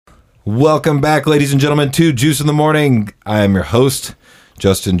Welcome back, ladies and gentlemen, to Juice in the Morning. I am your host,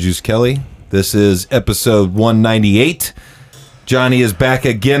 Justin Juice Kelly. This is episode 198. Johnny is back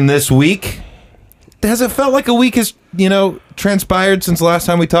again this week. Has it felt like a week has, transpired since the last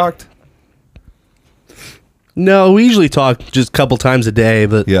time we talked? No, we usually talk just a couple times a day,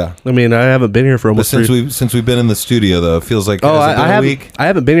 but yeah. I mean, I haven't been here for almost since we've been in the studio, though, it feels like a week. I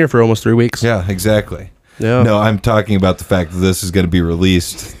haven't been here for almost 3 weeks. Yeah, exactly. Yeah. No, I'm talking about the fact that this is going to be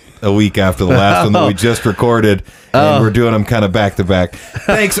released a week after the last one that we just recorded, and we're doing them kind of back to back.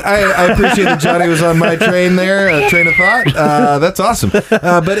 Thanks. I appreciate that Johnny was on my train there, train of thought. That's awesome.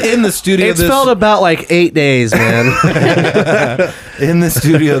 But in the studio, it's felt about like 8 days, man. In the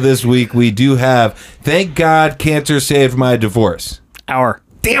studio this week, we do have, thank God, cancer saved my divorce.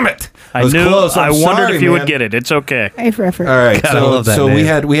 Damn it! I knew. Close. I wondered sorry, if you man. would get it. It's okay. A for effort. All right. God, I love that so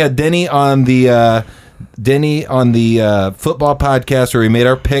name. we had Denny on the football podcast where we made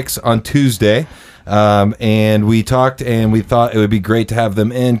our picks on Tuesday. And we talked and we thought it would be great to have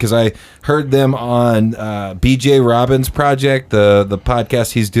them in because I heard them on BJ Robbins' project, the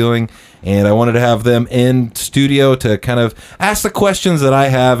podcast he's doing, and I wanted to have them in studio to kind of ask the questions that I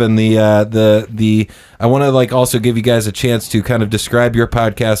have, and I want to also give you guys a chance to kind of describe your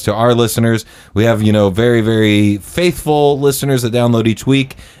podcast to our listeners. We have very, very faithful listeners that download each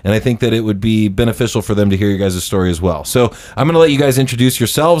week, and I think that it would be beneficial for them to hear your guys' story as well. So I'm going to let you guys introduce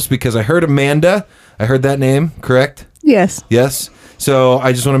yourselves because I heard Amanda. I heard that name, correct? Yes. Yes. So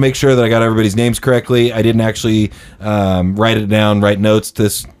I just want to make sure that I got everybody's names correctly. I didn't actually write it down, write notes.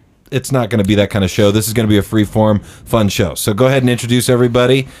 It's not going to be that kind of show. This is going to be a free-form, fun show. So go ahead and introduce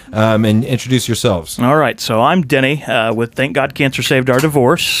everybody and introduce yourselves. All right. So I'm Denny with Thank God Cancer Saved Our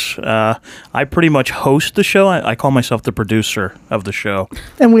Divorce. I pretty much host the show. I call myself the producer of the show.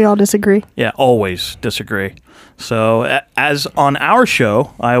 And we all disagree. Yeah, always disagree. So as on our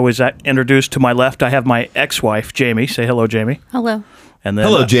show, I always introduce to my left, I have my ex-wife, Jamie. Say hello, Jamie. Hello. And then,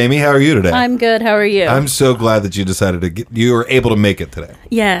 Hello, Jamie. How are you today? I'm good. How are you? I'm so glad that you decided you were able to make it today.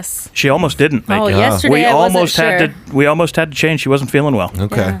 Yes. She almost didn't make it. Yesterday We I wasn't almost sure. had to change. She wasn't feeling well.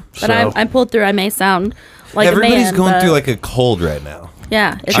 Okay. Yeah. But So- I pulled through. I may sound like Everybody's a man, going but through like a cold right now.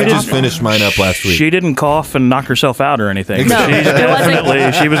 yeah. It's I just awful. finished mine up last week. She didn't cough and knock herself out or anything.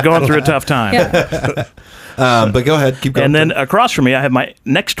 No. She was going through a tough time. Yeah. But go ahead. Keep going. And then across from me, I have my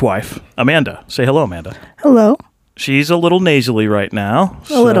next wife, Amanda. Say hello, Amanda. Hello. She's a little nasally right now.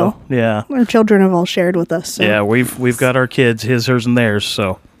 A little. Yeah. Our children have all shared with us. So. Yeah, we've got our kids, his, hers, and theirs,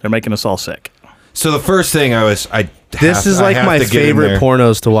 so they're making us all sick. So the first thing This is like my favorite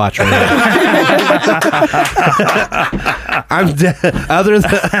pornos to watch right now. Other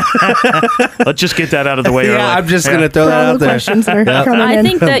than Let's just get that out of the way early. I'm just gonna throw For that all out the there. questions that are coming I in.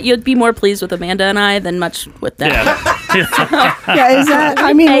 think that you'd be more pleased with Amanda and I than much with that. Yeah. Yeah, is that?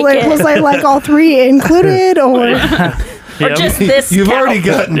 I mean, Take it. was I like all three included, or Or just this. You've count. already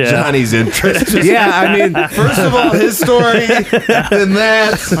gotten Yeah. Johnny's interest. Yeah, I mean, First of all, his story, then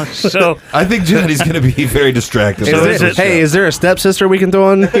that. So I think Johnny's going to be very distracted. So by is this it- show. is there a stepsister we can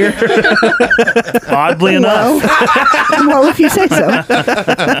throw in here? oddly enough, well, if you say so.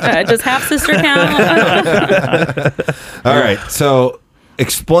 Does half sister count? All right, so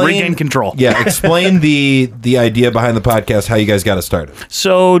explain. regain control. Yeah, explain the idea behind the podcast, how you guys got it started.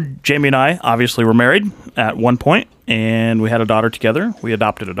 So Jamie and I obviously were married at one point, and we had a daughter together. We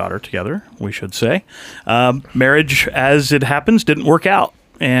adopted a daughter together, we should say. Marriage, as it happens, didn't work out,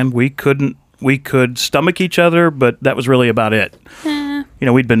 and we could stomach each other, but that was really about it.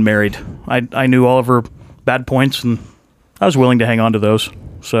 We'd been married. I knew all of her bad points, and I was willing to hang on to those.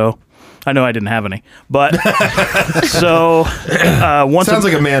 So I know I didn't have any, but so once Sounds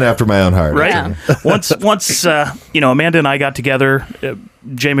like a man after my own heart. right? Yeah. Once Amanda and I got together,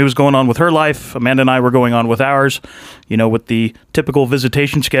 Jamie was going on with her life. Amanda and I were going on with ours, with the typical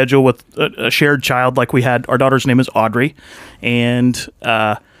visitation schedule with a shared child like we had. Our daughter's name is Audrey. And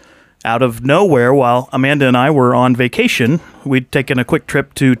out of nowhere, while Amanda and I were on vacation, we'd taken a quick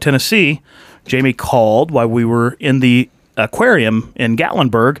trip to Tennessee. Jamie called while we were in the aquarium in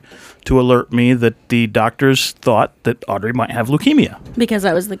Gatlinburg to alert me that the doctors thought that Audrey might have leukemia. Because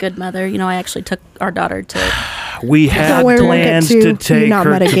I was the good mother. I actually took our daughter to. We had worry, we'll get plans to to you take not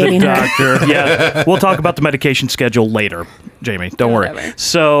her to the medicating her. doctor. Yeah, we'll talk about the medication schedule later, Jamie. Don't worry. Whatever.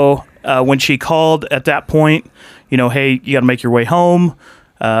 So when she called at that point, hey, you got to make your way home.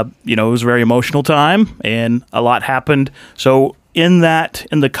 It was a very emotional time, and a lot happened. So in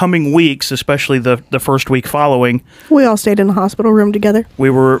the coming weeks, especially the first week following, We all stayed in the hospital room together.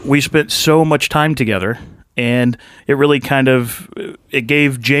 we spent so much time together, and it really it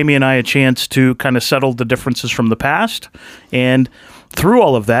gave Jamie and I a chance to kind of settle the differences from the past. And through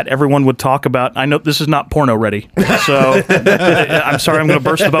all of that, everyone would talk about, I know this is not porno ready, so I'm sorry, I'm going to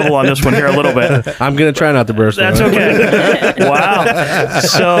burst the bubble on this one here a little bit. I'm going to try not to burst. That's okay. Wow.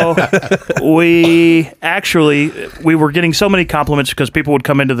 So we were getting so many compliments because people would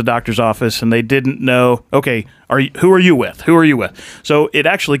come into the doctor's office and they didn't know, okay, who are you with? Who are you with? So it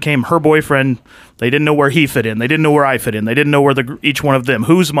actually came her boyfriend. They didn't know where he fit in. They didn't know where I fit in. They didn't know where each one of them,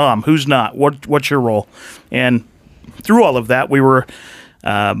 who's mom, who's not, what's your role? And through all of that,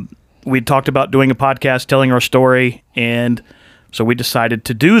 we talked about doing a podcast, telling our story, and so we decided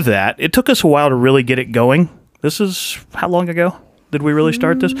to do that. It took us a while to really get it going. This is, how long ago did we really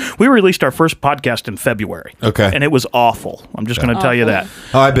start this? We released our first podcast in February. Okay. And it was awful. I'm just going to tell you that.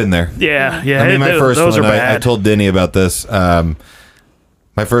 Oh, I've been there. Yeah. I mean, my first one, I told Denny about this.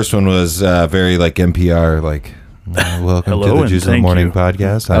 My first one was very like NPR, like, welcome Hello, to the Juice in the Morning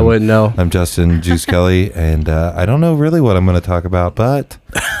podcast. I wouldn't know. I'm Justin Juice Kelly, and I don't know really what I'm going to talk about, but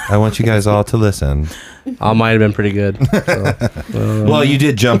I want you guys all to listen. I might have been pretty good. So. Well, you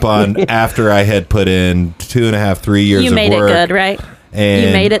did jump on after I had put in 2.5, 3 years of work. You made it good, right? And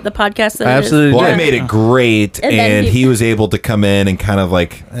you made it the podcast that absolutely. Well, I made it great, and he was able to come in and kind of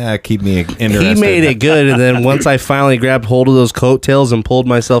like keep me interested. He made it good, and then once I finally grabbed hold of those coattails and pulled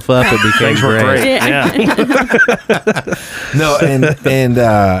myself up, it became great. Yeah. No,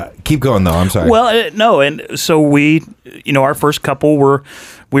 and keep going though. I'm sorry. Well, no, and so we, our first couple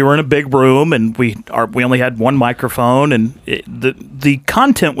we were in a big room, and we only had one microphone, and the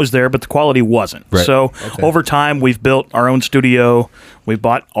content was there, but the quality wasn't. Right. So over time, we've built our own studio. We've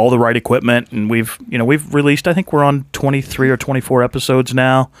bought all the right equipment, and we've released. I think we're on 23 or 24 episodes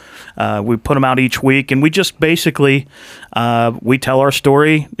now. We put them out each week, and we just basically we tell our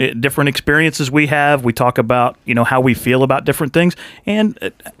story, different experiences we have. We talk about how we feel about different things, and.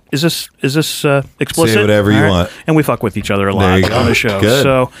 Is this explicit? Say whatever you want. And we fuck with each other a lot on the show. Good.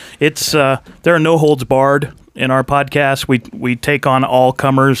 So it's there are no holds barred in our podcast. We take on all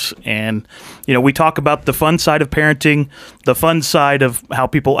comers, and we talk about the fun side of parenting, the fun side of how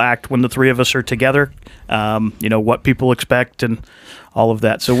people act when the three of us are together. What people expect and all of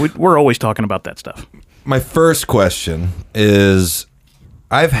that. So we're always talking about that stuff. My first question is,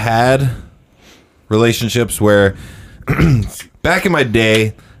 I've had relationships where back in my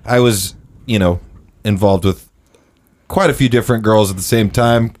day, I was, involved with quite a few different girls at the same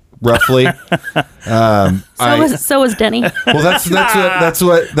time, roughly. So was Denny. Well, that's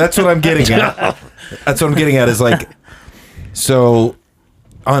what I'm getting at. That's what I'm getting at is like, so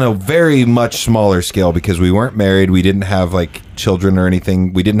on a very much smaller scale, because we weren't married, we didn't have like children or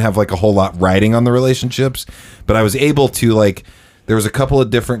anything. We didn't have like a whole lot riding on the relationships, but I was able to like, there was a couple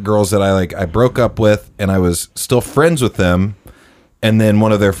of different girls that I broke up with, and I was still friends with them. And then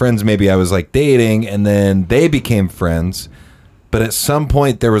one of their friends, maybe I was like dating, and then they became friends. But at some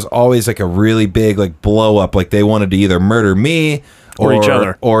point, there was always like a really big like blow up. Like they wanted to either murder me or each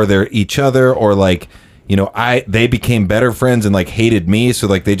other, or like they became better friends and like hated me. So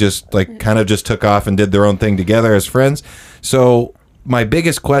like they just like kind of just took off and did their own thing together as friends. So my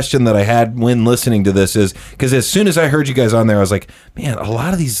biggest question that I had when listening to this is, because as soon as I heard you guys on there, I was like, man, a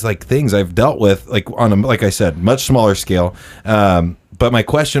lot of these like things I've dealt with like on a, like I said, much smaller scale. But my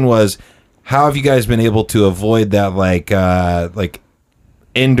question was, how have you guys been able to avoid that like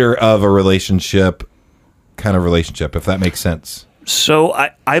ender of a relationship kind of relationship, if that makes sense? So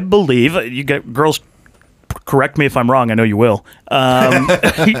I believe you get girls. Correct me if I'm wrong. I know you will.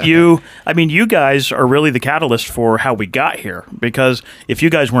 You guys are really the catalyst for how we got here, because if you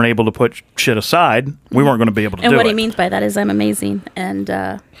guys weren't able to put shit aside, we weren't going to be able to do it. And what he means by that is I'm amazing and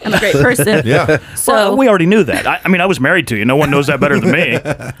I'm a great person. Yeah. So well, we already knew that. I was married to you. No one knows that better than me.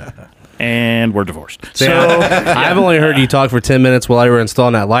 And we're divorced. So I've only heard you talk for 10 minutes while you were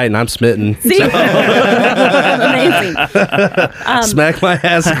installing that light, and I'm smitten. See? Amazing. Smack my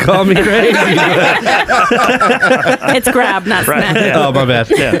ass and call me crazy. It's grab, not smack. Right, yeah. Oh, my bad.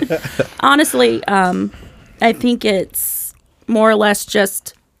 Yeah. Honestly, I think it's more or less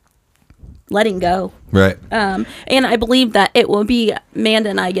just letting go. Right. And I believe that it will be Amanda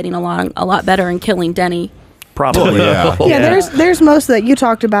and I getting along a lot better and killing Denny. Probably. Yeah. Yeah, there's most that you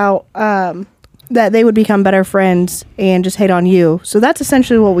talked about that they would become better friends and just hate on you. So that's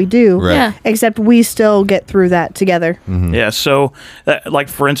essentially what we do. Right. Yeah. Except we still get through that together. Mm-hmm. Yeah. So, like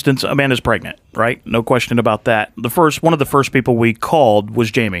for instance, Amanda's pregnant, right? No question about that. One of the first people we called was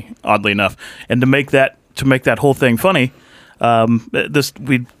Jamie, oddly enough, and to make that whole thing funny,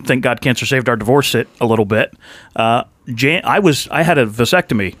 we think God Cancer saved our divorce it a little bit. I had a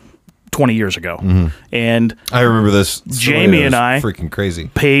vasectomy 20 years ago, and I remember this. Jamie and I freaking crazy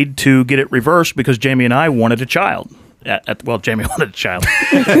paid to get it reversed because Jamie and I wanted a child. Well, Jamie wanted a child.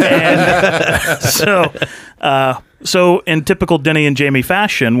 And so in typical Denny and Jamie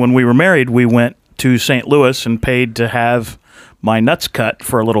fashion, when we were married, we went to St. Louis and paid to have my nuts cut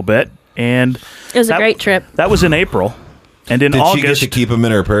for a little bit. And It was a great trip. That was in April. And in Did August, she get to keep them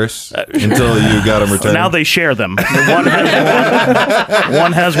in her purse until you got them returned? now they share them. One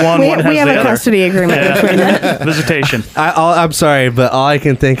has one. One has we have the a other. custody agreement between them. Visitation. I'm sorry, but all I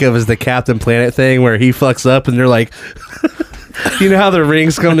can think of is the Captain Planet thing where he fucks up and they're like, you know how the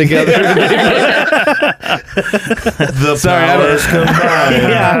rings come together? The Sorry, I don't- powers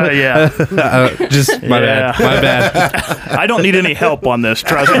combined. Yeah. Just my Yeah. bad. My bad. I don't need any help on this.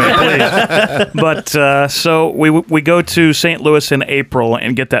 Trust me, please. But so we go to St. Louis in April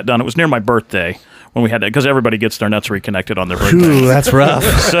and get that done. It was near my birthday when we had that because everybody gets their nuts reconnected on their birthday. Ooh, that's rough.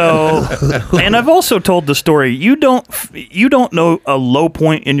 So, and I've also told the story. You don't know a low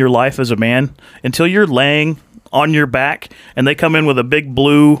point in your life as a man until you're laying on your back and they come in with a big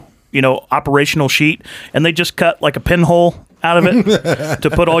blue, operational sheet and they just cut like a pinhole out of it to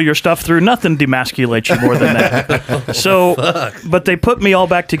put all your stuff through. Nothing demasculates you more than that. So, but they put me all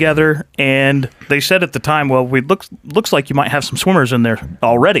back together and they said at the time, well, looks like you might have some swimmers in there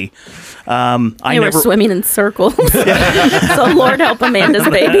already. They were swimming in circles. So Lord help Amanda's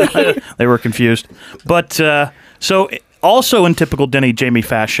baby. They were confused. But so also in typical Denny Jamie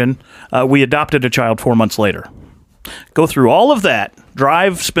fashion, we adopted a child 4 months later. Go through all of that,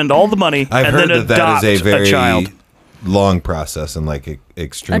 drive, spend all the money, I've and heard then that adopt is a very child. long process and like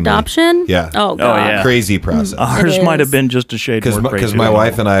extremely Adoption? Yeah. Oh, God. yeah. Crazy process. Ours It might have is. been just a shade more crazy. Because my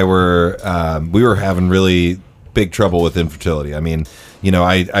wife and I were we were having really big trouble with infertility. I mean,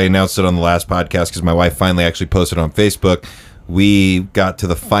 I announced it on the last podcast because my wife finally actually posted it on Facebook. We got to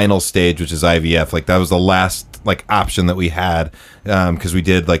the final stage, which is IVF. Like that was the last option that we had because we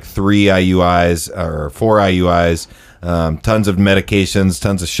did 3 IUIs or 4 IUIs. Tons of medications,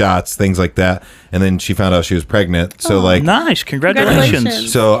 tons of shots, things like that. And then she found out she was pregnant. So Nice. Congratulations.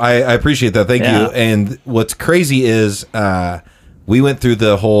 Congratulations. so I appreciate that. Thank Yeah. you. And what's crazy is we went through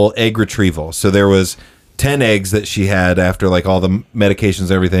the whole egg retrieval. So there was 10 eggs that she had after all the medications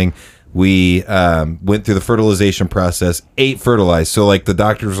and everything. We went through the fertilization process, 8 fertilized. So the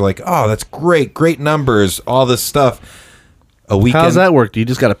doctors were like, oh, that's great numbers, all this stuff. A weekend. How does that work? Do you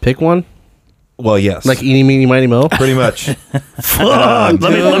just got to pick one? Well, yes. Like eeny, meeny, miny, mo? pretty much. Let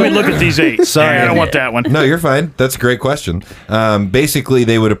me look at these 8. Sorry. I don't want that one. No, you're fine. That's a great question. Basically,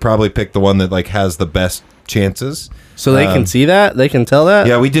 they would have probably picked the one that has the best chances. So they can see that? They can tell that?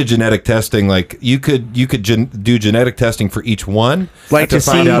 Yeah, we did genetic testing. You could do genetic testing for each one, Like to to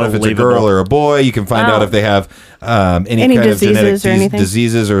find see- out if it's a Unbelievable. girl or a boy. You can find Wow. out if they have any kind of diseases genetic or anything?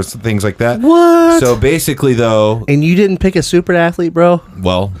 diseases or things like that. What? So basically, though, And you didn't pick a super athlete, bro?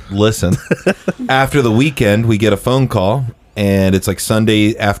 well, listen. After the weekend, we get a phone call, and it's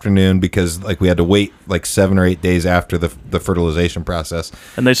Sunday afternoon because we had to wait 7 or 8 days after the fertilization process.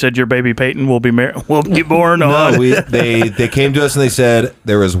 And they said your baby Peyton will be born. No, they came to us and they said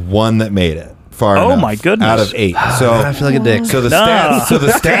there was one that made it far Oh, enough my goodness. out of 8. So I feel like a dick. So the Nah.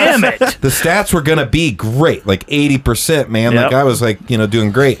 stats, Damn it. the stats were gonna be great, 80%, man. Yep. I was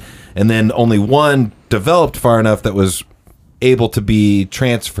doing great, and then only one developed far enough that was able to be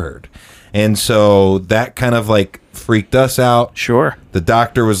transferred, and so that kind of freaked us out. Sure. The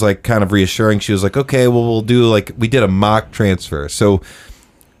doctor was kind of reassuring. She was like, okay, well, we'll do we did a mock transfer, so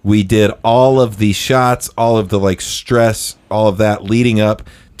we did all of the shots, all of the stress, all of that leading up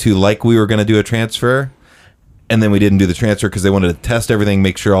to we were going to do a transfer, and then we didn't do the transfer because they wanted to test everything,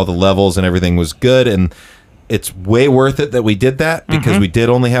 make sure all the levels and everything was good. And it's way worth it that we did that because we did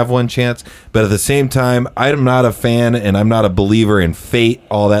only have one chance. But at the same time, I'm not a fan and I'm not a believer in fate,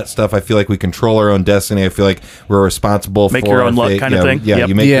 all that stuff. I feel like we control our own destiny. I feel like we're responsible Make for your our own luck fate. kind of thing? Yeah, Yep.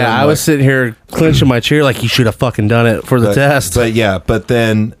 you make your own Yeah, I luck. was sitting here clenching my chair like you should have fucking done it for the test. But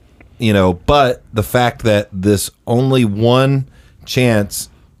then, but the fact that this only one chance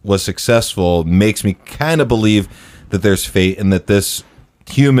was successful makes me kind of believe that there's fate and that this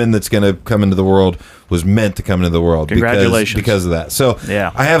human that's going to come into the world was meant to come into the world. Congratulations. Because of that. So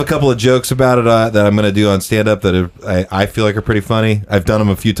Yeah. I have a couple of jokes about it that I'm going to do on stand-up that I feel like are pretty funny. I've done them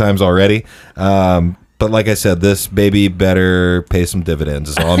a few times already. But like I said, this baby better pay some dividends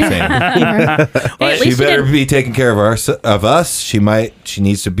is all I'm saying. Hey, at She least you better didn't. be taking care of us. She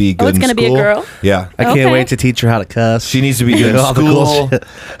needs to be good Oh, it's in gonna be a school. girl? Yeah. I can't Okay. wait to teach her how to cuss. She needs to be good in All the cool school. shit.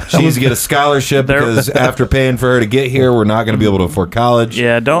 She needs to get a scholarship There- because after paying for her to get here, we're not going to be able to afford college.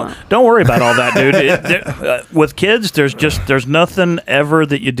 Yeah, don't worry about all that, dude. With kids, there's nothing ever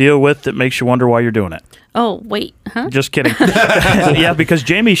that you deal with that makes you wonder why you're doing it. Oh, wait. Huh? Just kidding. Yeah, because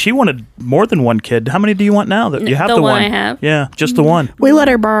Jamie, she wanted more than one kid. How many do you want now? That you have The the one one I have. Yeah, just the one. We let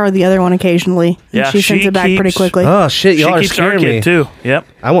her borrow the other one occasionally. And Yeah, she sends she it back pretty keeps- quickly. Oh shit, She y'all are keeps our scaring kid me. too. Yep.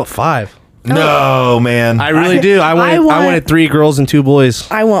 I want 5. No, man. I really do. I I wanted 3 girls and 2 boys.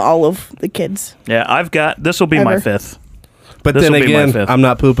 I want all of the kids. Yeah, I've got. This will be my Ever. 5th. But This'll then be my again, 5th. I'm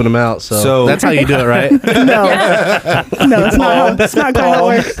not pooping them out, so, that's how you do it, right? No, no, it's not. It's not kind of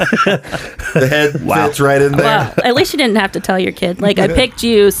works. The head fits right in there. Well, at least you didn't have to tell your kid. Like, I picked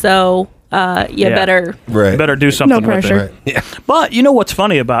you, so you better. Right. Better do something No with it. pressure. Right. But you know what's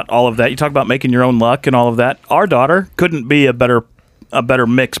funny about all of that? You talk about making your own luck and all of that. Our daughter couldn't be a better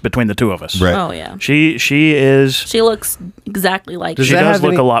mix between the two of us. Right. Oh, yeah. She is. She looks exactly like Does She you. that does have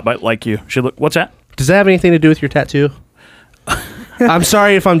look any- a lot like you. She look. What's that? Does that have anything to do with your tattoo? I'm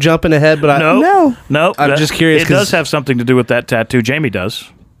sorry if I'm jumping ahead, but No. I'm just curious It 'cause- does have something to do with that tattoo. Jamie does.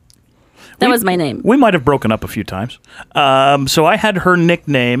 That was my name. We might have broken up a few times. So I had her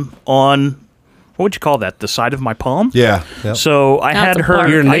nickname on, what would you call that? The side of my palm? Yeah. So I That's had a her. part.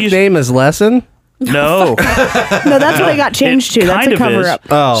 your I used- nickname is Lesson? No. No, that's what it got changed to. That's kind a of cover is. up.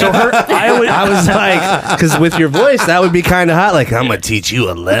 Oh. So her. I would. I was like, because with your voice, that would be kind of hot. Like, I'm going to teach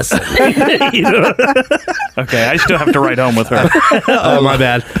you a lesson. Okay, I still have to write home with her. Oh, my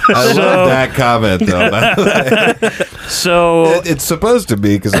bad. I So- love that comment, though. by the way. So It's supposed to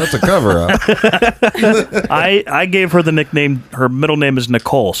be because that's a cover up. I gave her the nickname. Her middle name is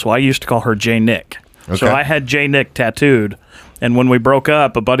Nicole, so I used to call her J Nick. Okay. So I had J Nick tattooed, and when we broke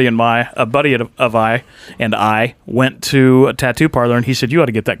up, a buddy of I went to a tattoo parlor, and he said, "You ought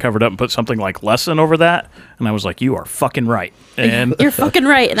to get that covered up and put something like lesson over that." And I was like, "You are fucking right." And You're fucking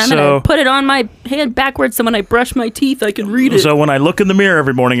right. And I'm So- going to put it on my hand backwards so when I brush my teeth, I can read it. so when I look in the mirror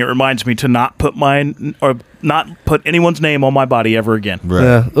every morning, it reminds me to not put anyone's name on my body ever again. Right.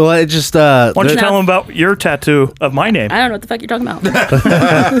 Yeah. Well, it just. Why don't you No. tell them about your tattoo of my name? I don't know what the fuck you're talking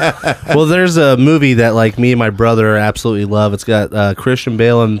about. Well, there's a movie that like me and my brother absolutely love. It's got Christian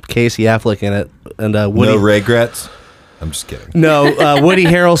Bale and Casey Affleck in it, and Woody. No regrets. I'm just kidding. No, Woody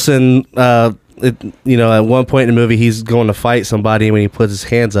Harrelson. At one point in the movie, he's going to fight somebody, and when he puts his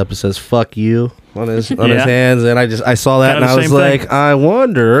hands up, it says "fuck you" on his Yeah. hands, and I saw that, Kinda and I the was same thing. like, I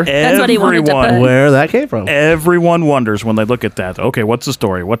wonder That's what he wanted to put. where that came from. Everyone wonders when they look at that. Okay, what's the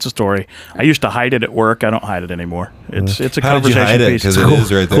story? What's the story? I used to hide it at work. I don't hide it anymore. It's a How did you conversation hide it? piece. Because it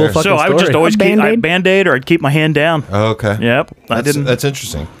is right Cool there. fucking So I would just story. always A keep Band-Aid? Band-Aid, or I'd keep my hand down. Oh, okay. Yep, I That's, didn't. That's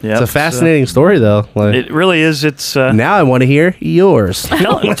interesting. Yep, It's a fascinating story, though. Like, it really is. It's now I want to hear yours.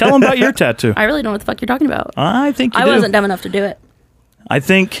 tell them about your tattoo. I really don't know what the fuck you're talking about. I think you I do. wasn't dumb enough to do it. I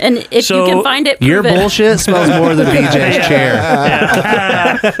think. And if so, you can find it, Your prove it. bullshit smells more than BJ's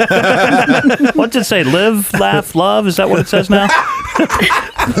chair. What's it say? Live, laugh, love. Is that what it says now?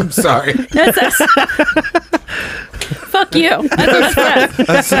 I'm sorry. No, it says, fuck you. That's what it says.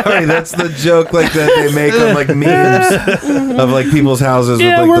 I'm sorry. That's the joke like that they make on like memes of like people's houses.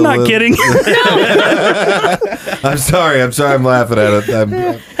 Yeah, with, like, we're the not kidding. I'm sorry. I'm laughing at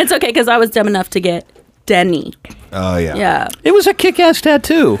it. It's okay because I was dumb enough to get Denny. Oh yeah. Yeah. It was a kick-ass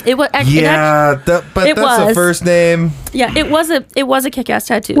tattoo. It was. Yeah, but it that's the was. first name. Yeah. It was a kick-ass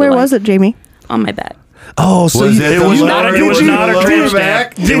tattoo. Where was it, Jamie? On my back. Oh, so Was you, it It the was lower- not. It was did you not a lower tramp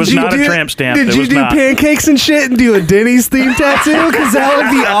back? stamp. It was not a tramp stamp. Did It you was do not. pancakes and shit and do a Denny's themed tattoo? Because that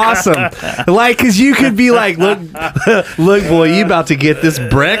would be awesome. Like, because you could be like, look, boy, you about to get this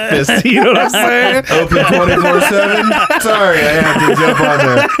breakfast. You know what I'm saying? Open 24/7. Sorry, I had to jump on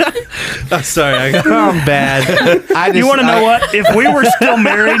there. I'm sorry, I'm bad. You want to know what? If we were still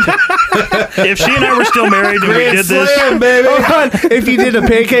married, if she and I were still married and we Grand did this, slam, baby. Hold on. If you did a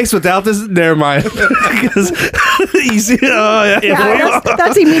pancakes without this, never mind. 'Cause you see, oh yeah, if Yeah, we,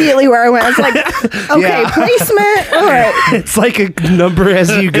 that's immediately where I went. I was like, okay, Yeah. placement. All right. it's like a number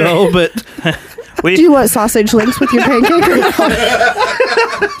as you go, but we Do you want sausage links with your pancake? Or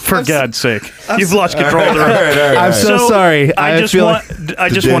not? for God's sake, you've lost control of the All right, all right, I'm all right. so sorry. I just feel want I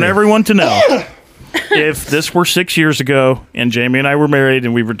just want dinner. everyone to know, if this were 6 years ago and Jamie and I were married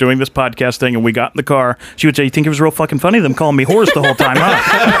and we were doing this podcast thing and we got in the car, she would say, "You think it was real fucking funny them calling me horse the whole time, huh?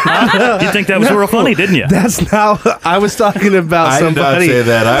 Huh? You think that was real funny, didn't you?" that's not. I was talking about I did not somebody. say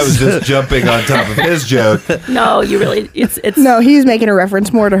that. I was just jumping on top of his joke. No, you really. It's. No, he's making a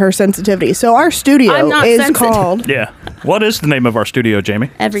reference more to her sensitivity. So our studio I'm not is sensitive. called. Yeah. What is the name of our studio, Jamie?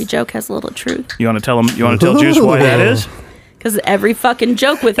 Every joke has a little truth. You want to tell them? You want to tell Juice why that is? Because every fucking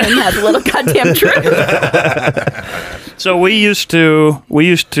joke with him has a little goddamn truth. So we used to.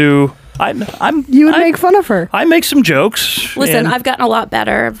 I'm. You would make fun of her. I make some jokes. Listen, and- I've gotten a lot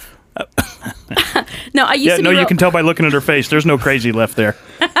better. No, I used Yeah, to be no, you real- can tell by looking at her face. There's no crazy left there.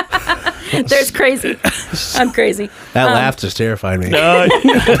 There's crazy. I'm crazy. That laugh just terrified me. That's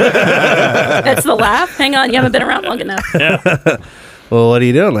the laugh. Hang on, you haven't been around long enough. Well, what are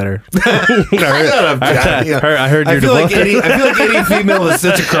you doing later? I heard your I feel like any female that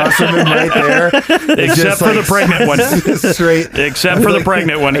sits across from him right there, Except for the pregnant one. straight. Except for the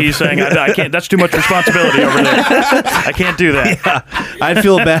pregnant one. He's saying, I can't. That's too much responsibility over there. I can't do that. I'd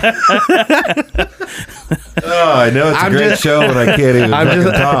feel bad. Oh, I know it's a great show, but I can't even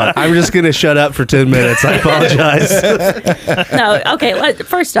talk. I'm just gonna shut up for 10 minutes. I apologize. No, okay.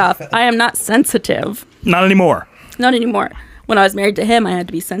 First off, I am not sensitive. Not anymore. Not anymore. When I was married to him, I had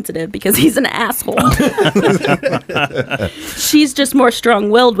to be sensitive because he's an asshole. She's just more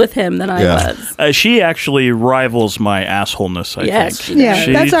strong-willed with him than I was. She actually rivals my assholeness, I Yes, think. she does.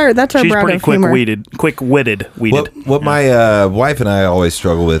 Yeah, that's our She's brand pretty of humor. quick-witted. What my wife and I always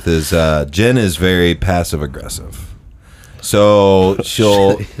struggle with is Jen is very passive aggressive. So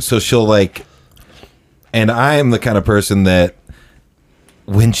she'll like, and I am the kind of person that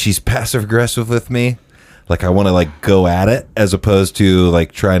when she's passive aggressive with me, like I want to like go at it as opposed to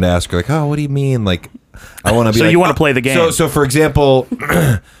like trying to ask her like, oh, what do you mean? Like I want to be. So like, you want to play the game? So for example,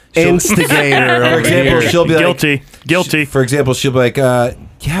 Instigator. for example, she'll be guilty. Guilty. For example, she'll be like, yeah,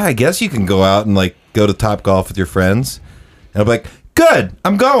 I guess you can go out and like go to Top Golf with your friends. And I'll be like, good,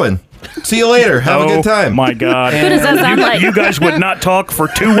 I'm going. See you later. Have a good time. My God. Who does that sound like? You guys would not talk for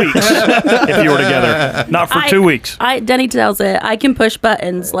 2 weeks if you were together. Not for 2 weeks. Denny tells it. I can push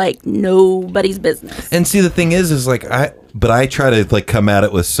buttons like nobody's business. And see, the thing is like I try to like come at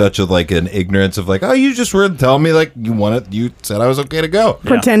it with such a like an ignorance of like, oh, you just were telling me like you said I was okay to go,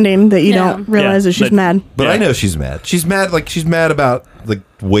 Pretending that you Yeah. don't realize that she's But- mad. but I know she's mad. She's mad about like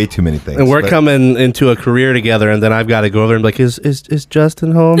way too many things. And we're But- coming into a career together, and then I've got to go over and be like, is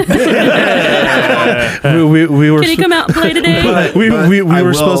Justin home? we were Can he come out and play today? But we I were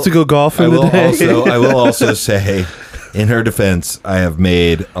will- supposed to go golfing today. I will also say, in her defense, I have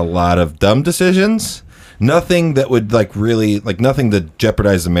made a lot of dumb decisions. Nothing that would like really like nothing to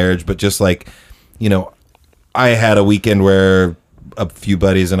jeopardize the marriage, but just like, you know, I had a weekend where a few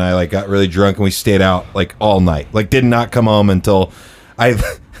buddies and I like got really drunk and we stayed out like all night. Like did not come home until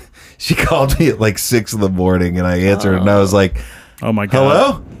she called me at like 6 a.m. and I answered and I was like, Oh, my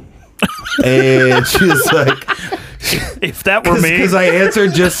God. hello? And she was like, If that were me. because I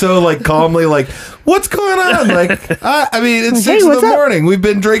answered just so like calmly, like, "What's going on?" Like, I mean, it's Hey, 6 what's up? a.m. We've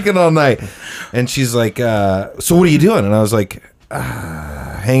been drinking all night, and she's like, "So what are you doing?" And I was like,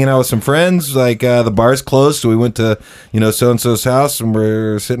 "Hanging out with some friends. Like, the bar's closed, so we went to so and so's house, and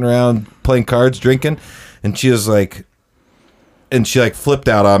we're sitting around playing cards, drinking." And she was like. And she like flipped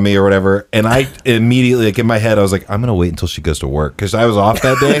out on me or whatever, and I immediately like in my head I was like, I'm gonna wait until she goes to work because I was off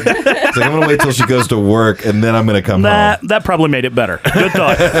that day. It's like I'm gonna wait till she goes to work and then I'm gonna come home. That probably made it better. Good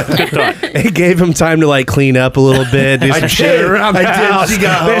thought. Good thought. It gave him time to like clean up a little bit, do some shit around the house. She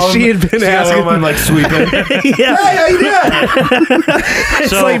got that home. she had been She got asking. home, I'm like sweeping. Yeah. Hey, how you doing? It's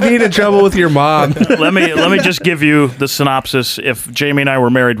So- like being in trouble with your mom. let me just give you the synopsis. If Jamie and I were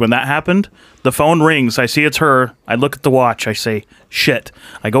married when that happened, the phone rings. I see it's her. I look at the watch. I say, shit.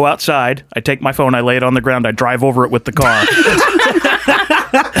 I go outside. I take my phone. I lay it on the ground. I drive over it with the car.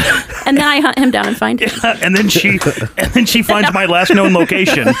 And then I hunt him down and find him. and then she finds my last known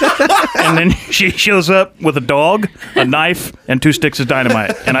location. And then she shows up with a dog, a knife, and 2 sticks of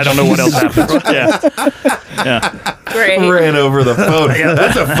dynamite. And I don't know what else happened. Yeah. Great. Ran over the phone.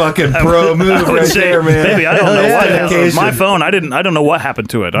 That's a fucking pro move I would right say, there, man. baby, I don't know what Dedication. my phone. I don't know what happened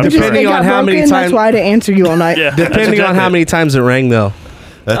to it. I'm Depending sorry. on how many That's times- why I didn't answer you all night. Yeah, that's Depending on exactly how it. many times it rang, though.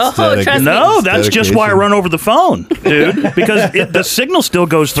 That's Oh, trust dedication. me. No, that's just why I dedication. run over the phone, dude. Because the signal still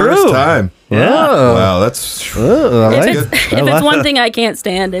goes through. First time. Yeah. Wow, that's If it's one thing I can't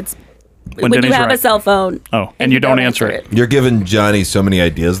stand, it's when you Denny's have right. a cell phone. Oh, and you don't answer it. You're giving Johnny so many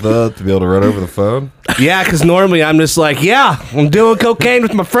ideas though to be able to run over the phone. Yeah, because normally I'm just like, yeah, I'm doing cocaine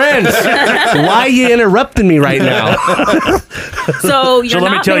with my friends. Why are you interrupting me right now? So you're So let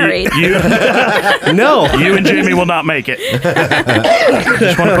me not tell married. you, No. you and Jamie will not make it.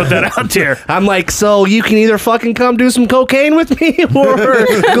 Just want to put that out there. I'm like, so you can either fucking come do some cocaine with me or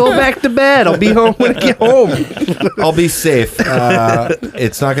go back to bed. I'll be home when I get home. I'll be safe.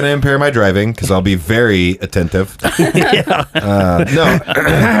 It's not going to impair my driving because I'll be very attentive.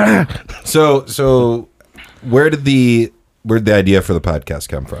 No. So where did the idea for the podcast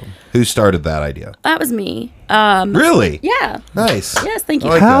come from? Who started that idea? That was me. Really? Yeah. Nice. Yes, thank you.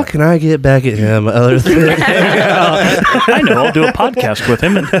 I like How that. can I get back at him other than I know. I'll do a podcast with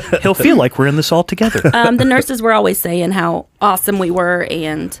him, and he'll feel like we're in this all together. The nurses were always saying how awesome we were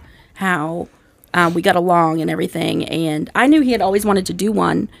and how we got along and everything. And I knew he had always wanted to do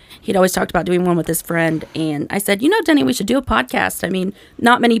one. He'd always talked about doing one with his friend. And I said, Denny, we should do a podcast. I mean,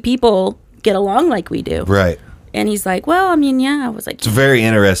 not many people get along like we do. Right. And he's like, well, I mean, yeah. I was like, It's a very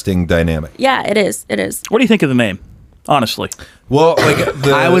interesting dynamic. yeah, it is. It is. What do you think of the name? Honestly, Well, like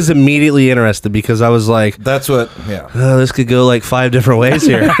I was immediately interested because I was like, That's what. Yeah. oh, this could go like 5 different ways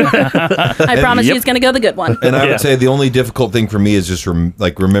here. I promise you Yep. it's going to go the good one. And I Yeah. would say the only difficult thing for me is just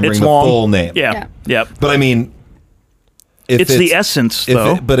remembering it's the long. full name. Yeah. Yeah. Yep. But I mean, if It's the essence, if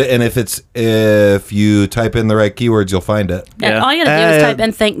though. if you type in the right keywords, you'll find it. Yeah, Yeah. all you got to do is type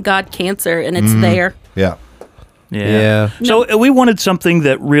in "Thank God Cancer" and it's there. Yeah. Yeah. So we wanted something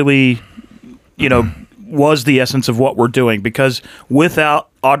that really, was the essence of what we're doing, because without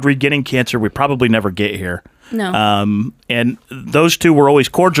Audrey getting cancer, we probably never get here. No. And those two were always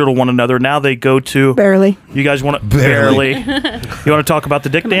cordial to one another. Now they go to. Barely. You guys want to Barely. You want to talk about the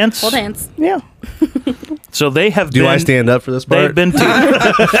dick dance? Full dance. Yeah. So they have Do been. I stand up for this They've part? been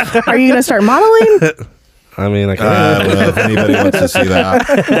to. Are you going to start modeling? I mean, I I can. don't know if anybody wants to see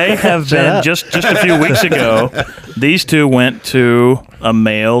that. They have been up. just a few weeks ago. These two went to a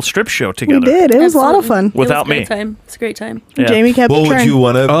male strip show We together. did. It was a lot of Absolutely. fun. Without it was a me. great time. It's a great time. Yeah. Jamie kept Well, the would train. you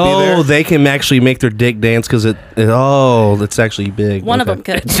want to be Oh, there? they can actually make their dick dance because it's actually big. One of Okay. them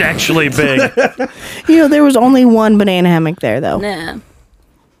could. It's actually big, There was only one banana hammock there, though. Nah.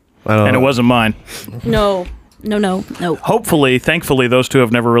 I don't and it know. wasn't mine. No. Hopefully, thankfully, those two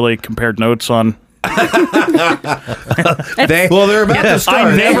have never really compared notes on. They, Well, they're about to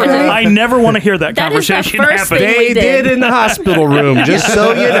start. I never want to hear that That is the conversation first happen. thing- they we did did. in the hospital room, just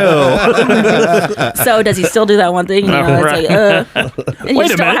so you know. So does he still do that one thing? It's Right. like, and you Wait a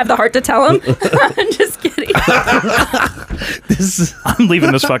just don't minute. have the heart to tell him? I'm just kidding. This is, I'm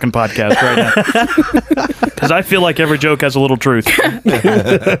leaving this fucking podcast right now because I feel like every joke has a little truth.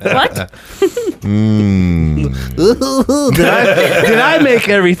 What? did I make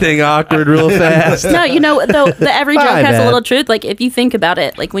everything awkward real fast? No, though the every joke My has bad. a little truth. Like if you think about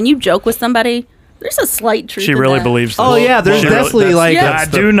it, like when you joke with somebody, there's a slight truth. She in really that. believes this. Oh yeah, there's She really- definitely like Yeah. I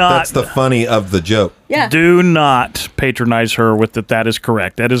do not. That's the funny of the joke. Yeah. Do not patronize her with that. That is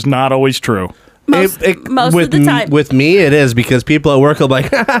correct. That is not always true. Most with of the time. with me it is because people at work are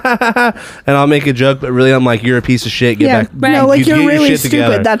like, and I'll make a joke, but really I'm like, you're a piece of shit. Get Yeah. back. Right. No, like Get you're your really shit stupid.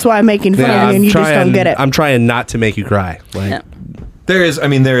 together. That's why I'm making fun Yeah, of you, and you just don't get it. I'm trying not to make you cry. Like, Yeah. There is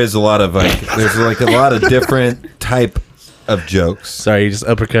a lot of there's like a lot of different type of jokes. sorry, you just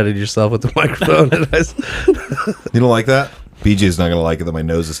uppercutted yourself with the microphone. You don't like that? BJ's not gonna like it that my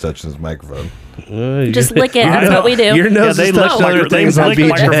nose is touching his microphone. Just lick it. That's what we do. Your nose they is lick touching other they things on lick the BJ.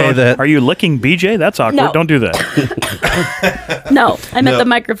 microphone. That Are you licking BJ? That's awkward. No. Don't do that. No, I meant No. the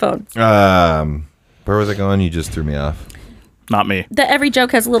microphone. Where was I going? You just threw me off. Not me. The every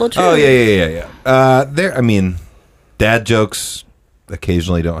joke has a little truth. Oh yeah. Dad jokes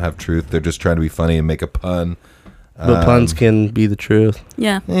occasionally don't have truth. They're just trying to be funny and make a pun. the puns can be the truth.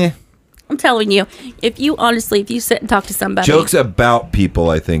 Yeah. Eh. I'm telling you, if you sit and talk to somebody. Jokes about people,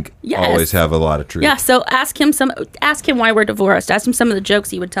 I think, Yes. always have a lot of truth. Yeah, so ask him why we're divorced. Ask him some of the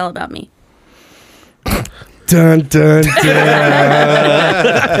jokes he would tell about me. Dun dun dun.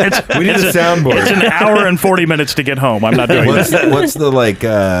 We need a soundboard. It's an hour and 40 minutes to get home. I'm not doing that. What's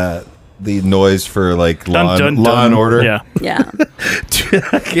the the noise for like law, Dun, dun, law dun. and order? Yeah. Yeah.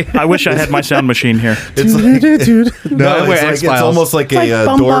 I wish I had my sound machine here. It's like, No, it's, like, it's almost like It's a like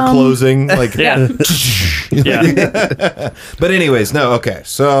bum door bum. closing. Like Yeah. Yeah. But anyways, no, okay.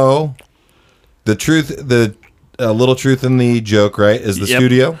 So the little truth in the joke, right, is the Yep.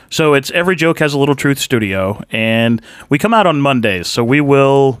 studio. So it's Every Joke Has a Little Truth studio, and we come out on Mondays. So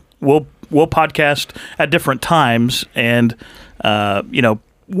we'll podcast at different times, and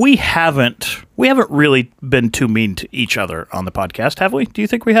we haven't really been too mean to each other on the podcast, have we? Do you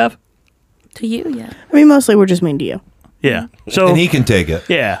think we have? To you, yeah. I mean, mostly we're just mean to you. Yeah. So And he can take it.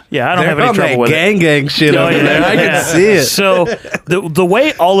 yeah, I don't They're have any on trouble that with it. gang shit Oh, over yeah, there. I yeah. can see it. So the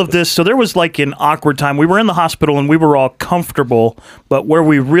way all of this, so there was like an awkward time. We were in the hospital and we were all comfortable, but where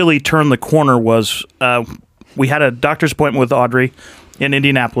we really turned the corner was we had a doctor's appointment with Audrey in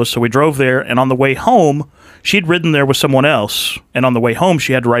Indianapolis. So we drove there, and on the way home, she'd ridden there with someone else, and on the way home,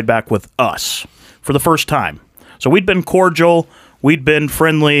 she had to ride back with us for the first time. So we'd been cordial, we'd been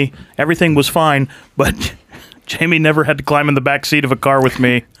friendly, everything was fine, but Jamie never had to climb in the back seat of a car with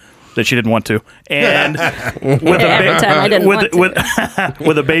me that she didn't want to, and with Every time I didn't want to.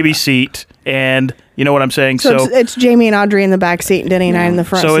 with a baby seat, And you know what I'm saying? So it's Jamie and Audrey in the back seat and Denny and I in the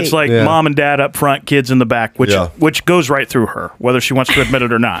front So seat. it's like Yeah. mom and dad up front, kids in the back, which goes right through her, whether she wants to admit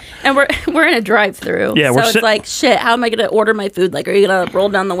it or not. And we're in a drive-through. Yeah, so we're it's sit- like, shit, how am I going to order my food? Like, are you going to roll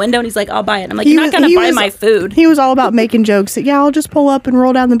down the window? And he's like, I'll buy it. I'm like, you're not going to buy my food. He was all about making jokes. That, I'll just pull up and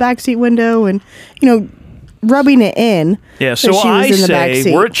roll down the back seat window and, rubbing it in. Yeah, that so she was I in the back say,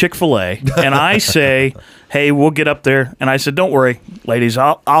 seat. we're at Chick-fil-A, and I say, hey, we'll get up there. And I said, don't worry, ladies,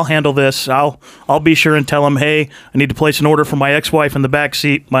 I'll handle this. I'll be sure and tell them, hey, I need to place an order for my ex-wife in the back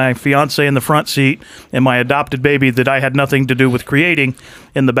seat, my fiance in the front seat, and my adopted baby that I had nothing to do with creating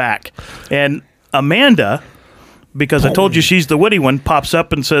in the back. And Amanda, because I told you she's the witty one, pops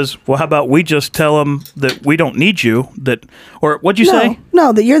up and says, well, how about we just tell them that we don't need you, or what'd you say?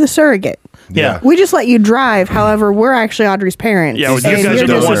 No, that you're the surrogate. Yeah. We just let you drive. However, we're actually Audrey's parents. Yeah, well, you and guys you're are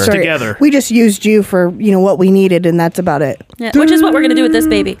the just a ones surrogate. together. We just used you for, what we needed, and that's about it. Yeah, which is what we're going to do with this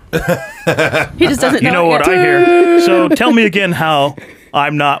baby. He just doesn't know. You know what I hear. So tell me again how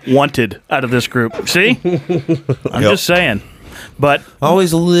I'm not wanted out of this group. See? I'm just saying. But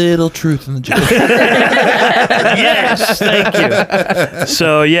Always a little truth in the joke. yes, thank you.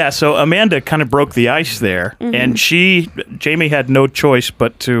 So Amanda kind of broke the ice there, and Jamie had no choice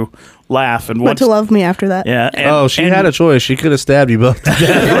but to laugh and But to love me after that. Yeah. And, She had a choice. She could have stabbed you both to death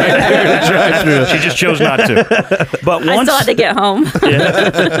right there in the drive-thru. She just chose not to. But I once, still had to get home.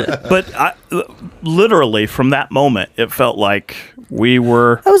 but literally from that moment, it felt like we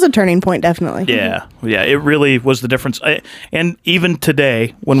were. That was a turning point, definitely. Yeah, it really was the difference. And even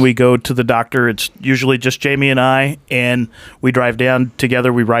today, when we go to the doctor, it's usually just Jamie and I, and we drive down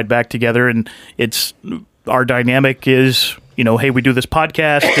together, we ride back together, and it's our dynamic is, hey, we do this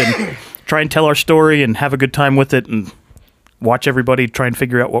podcast and try and tell our story and have a good time with it and watch everybody try and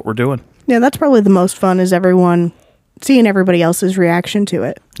figure out what we're doing. Yeah, that's probably the most fun is seeing everybody else's reaction to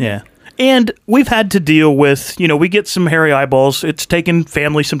it. Yeah. And we've had to deal with, we get some hairy eyeballs. It's taken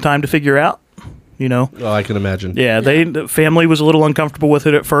family some time to figure out, Oh, I can imagine. Yeah, the family was a little uncomfortable with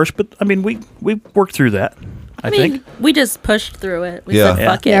it at first, but I mean, we worked through that. I think. We just pushed through it. We Yeah. said,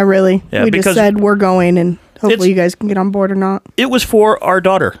 fuck it. Yeah, really. Yeah, We just because said we're going, and hopefully it's- you guys can get on board or not. It was for our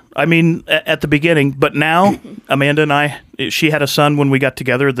daughter. I mean, at the beginning, but now Amanda and I, she had a son when we got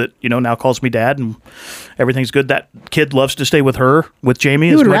together that, now calls me dad and everything's good. That kid loves to stay with her, with Jamie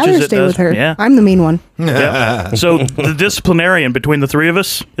You as would much rather as it stay does. with her. Yeah. I'm the mean one. Yeah. So the disciplinarian between the three of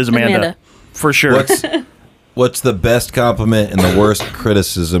us is Amanda. For sure. What's the best compliment and the worst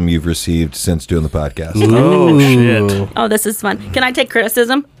criticism you've received since doing the podcast? Oh, shit. Oh, this is fun. Can I take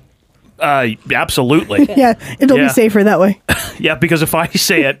criticism? Absolutely. Yeah, it'll Yeah. be safer that way. Yeah, because if I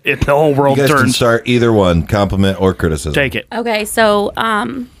say it, the whole world You guys can turns. start either one, compliment or criticism. Take it. Okay, so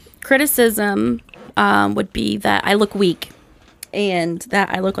criticism would be that I look weak and that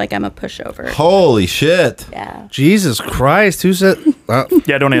I look like I'm a pushover. Holy shit. Yeah. Jesus Christ. Who said...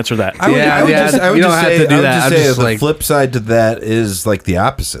 Yeah, don't answer that. I would Yeah, you don't have to do that. I'm say just the like- flip side to that is like the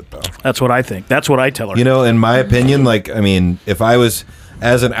opposite, though. That's what I think. That's what I tell her. In my opinion, if I was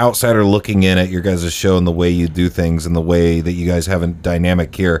as an outsider looking in at your guys' show and the way you do things and the way that you guys have a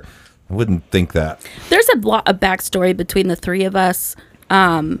dynamic here, I wouldn't think that. There's a lot of backstory between the three of us.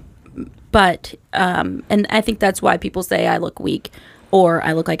 But and I think that's why people say I look weak or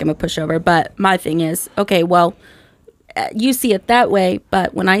I look like I'm a pushover. But my thing is, okay, well, you see it that way.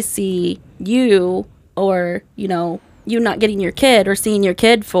 But when I see you or, you not getting your kid or seeing your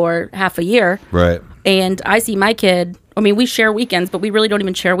kid for half a year. Right. And I see my kid, I mean, we share weekends, but we really don't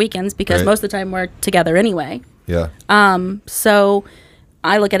even share weekends because Right. most of the time we're together anyway. Yeah. So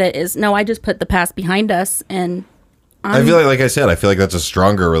I look at it as, no, I just put the past behind us and I feel like I said, I feel like that's a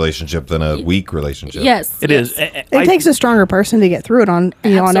stronger relationship than a weak relationship. yes. It yes. is. It takes a stronger person to get through it on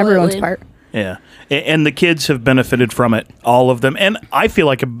on everyone's Absolutely. part. Yeah. And the kids have benefited from it, all of them. And I feel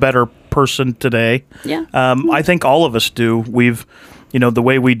like a better person today. Yeah. I think all of us do. We've, the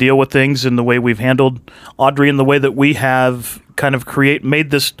way we deal with things and the way we've handled Audrey and the way that we have kind of made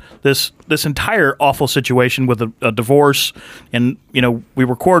this entire awful situation with a divorce. And, we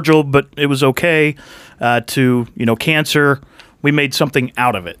were cordial, but it was okay to, cancer. We made something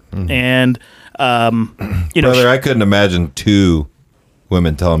out of it. Mm-hmm. And, Brother, I couldn't imagine two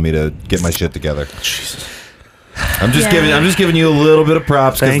women telling me to get my shit together. Jesus. I'm just giving you a little bit of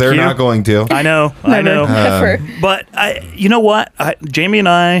props because Thank they're you. not going to. I know. Never. But you know what? Jamie and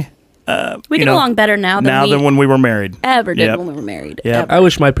I, We get along better now than when we were married. ever did Yep. when we were married. Yep. Ever. I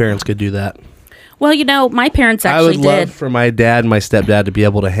wish my parents could do that. Well, my parents I actually would love did. for my dad and my stepdad to be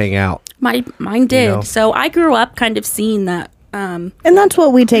able to hang out. Mine did. know. So I grew up kind of seeing that. And that's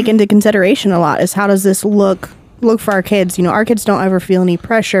what we take into consideration a lot is how does this look look for our kids. You know, our kids don't ever feel any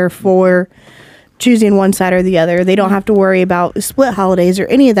pressure for choosing one side or the other. They don't have to worry about split holidays or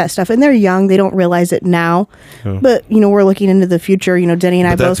any of that stuff. And they're young; they don't realize it now. But you know, we're looking into the future. You know, Denny and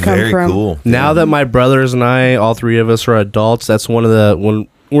I But that's both come very from. cool. Now that my brothers and I, all three of us are adults, that's one of the when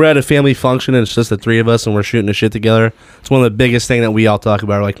we're at a family function and it's just the three of us and we're shooting the shit together. It's one of the biggest thing that we all talk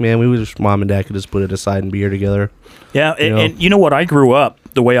about. We're like, man, we wish mom and dad could just put it aside and be here together. Yeah, You know? and you know what? I grew up.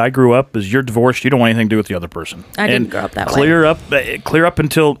 The way I grew up is you're divorced. You don't want anything to do with the other person. I didn't And grow up that way. Clear up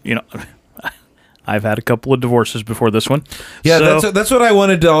until, you know, I've had a couple of divorces before this one. Yeah, So, that's what I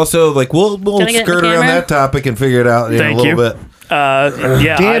wanted to also like. We'll Can I get skirt the around camera? that topic and figure it out in Thank a little you. bit.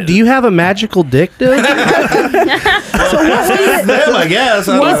 yeah. Damn, do you have a magical dick, dude? Them, I guess.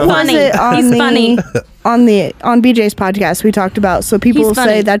 I don't He's know. funny. Was it on He's the, funny. on BJ's podcast we talked about. So people He's will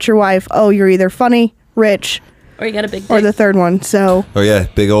funny. say that's your wife. Oh, you're either funny, rich, Or you got a big dick. or the third one. So Oh yeah,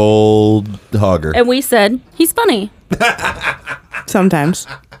 big old hogger. And we said, he's funny. sometimes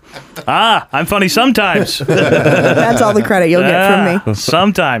I'm funny sometimes. that's all the credit you'll get from me.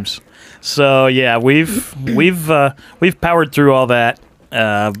 Sometimes. So yeah, we've powered through all that.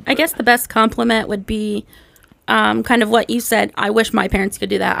 I guess the best compliment would be kind of what you said. I wish my parents could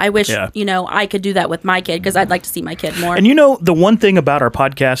do that. I wish, Yeah. you know, I could do that with my kid because I'd like to see my kid more. And you know, the one thing about our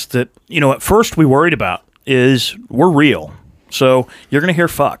podcast that, you know, at first we worried about is we're real. So you're going to hear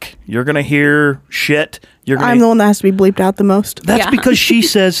fuck. You're going to hear shit. You're going I'm the one that has to be bleeped out the most. That's Yeah. because she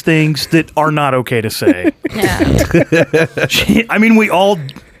says things that are not okay to say. yeah. I mean, we all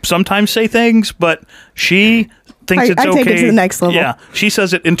sometimes say things, but she thinks it's I okay. take it to the next level. Yeah, she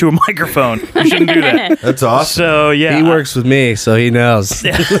says it into a microphone. You shouldn't do that. That's awesome. So yeah, He works with me, so he knows.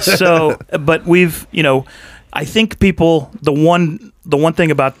 So, but we've, you know, I think people, the one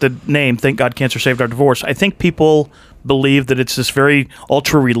thing about the name, Thank God Cancer Saved Our Divorce, I think people believe that it's this very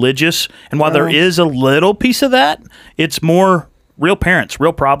ultra religious, and while there is a little piece of that, it's more real parents,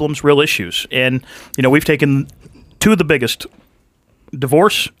 real problems, real issues. And you know, we've taken two of the biggest,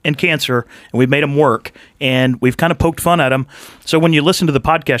 divorce and cancer, and we've made them work, and we've kind of poked fun at them. So when you listen to the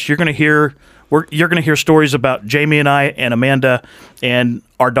podcast, you're going to hear stories about Jamie and I and Amanda, and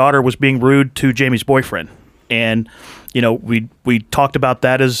our daughter was being rude to Jamie's boyfriend. And you know, we talked about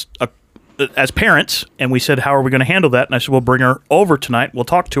that as parents, and we said, how are we going to handle that? And I said, we'll bring her over tonight. We'll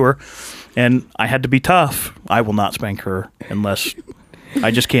talk to her. And I had to be tough. I will not spank her unless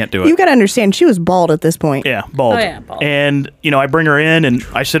I just can't do it. You got to understand, she was bald at this point. Yeah, bald. Oh, yeah, bald. And, you know, I bring her in and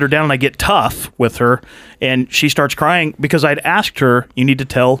I sit her down and I get tough with her, and she starts crying because I'd asked her, you need to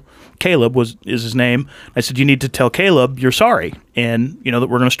tell Caleb is his name. I said, you need to tell Caleb you're sorry, and, you know, that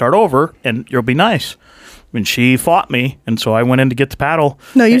we're going to start over and you'll be nice. And she fought me, and so I went in to get the paddle.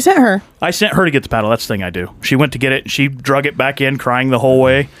 No, you sent her. I sent her to get the paddle. That's the thing I do. She went to get it, and she drug it back in, crying the whole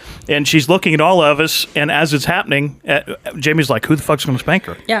way. And she's looking at all of us, and as it's happening, Jamie's like, who the fuck's going to spank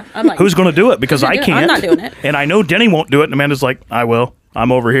her? Yeah, I'm like, Who's going to do it? Because Who's I gonna do it? can't. I'm not doing it. And I know Denny won't do it, and Amanda's like, I will.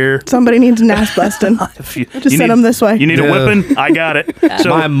 I'm over here. Somebody needs an ass busting. If you, Just send them this way. You need Yeah. a whipping? I got it. So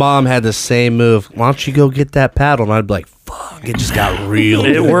My mom had the same move. Why don't you go get that paddle? And I'd be like, fuck, it just got real.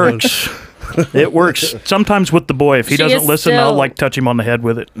 it works. It works. Sometimes with the boy, if he She doesn't is listen, I'll still- like touch him on the head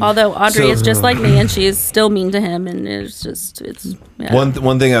with it. although Audrey So- is just like me, and she's still mean to him, and it's yeah.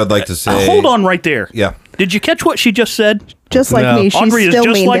 One thing I would like to say. Hold on right there. Yeah. Did you catch what she just said? Just like No. me, she's Audrey is still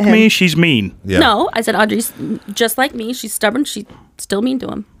just mean like to him. me. She's mean. Yeah. No, I said Audrey's just like me. She's stubborn. She's still mean to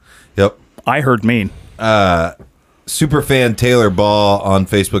him. Yep. I heard mean. Superfan Taylor Ball on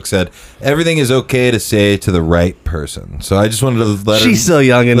Facebook said everything is okay to say to the right person. So I just wanted to let her. She's so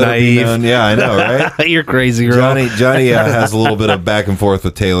young and let it be naive. known. Yeah, I know, right? You're crazy, girl. Johnny has a little bit of back and forth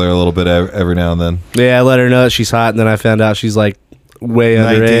with Taylor a little bit every now and then. Yeah, I let her know that she's hot, and then I found out she's like way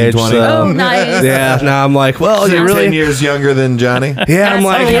 19, underage. 20. So. Oh, nice. Yeah, now I'm like, well, you 10 really? years younger than Johnny. Yeah, I'm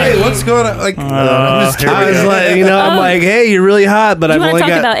like, Hey, what's going on? Like, I'm just here we I was go. like, you know, I'm like, hey, you're really hot, but Do you I've wanna only talk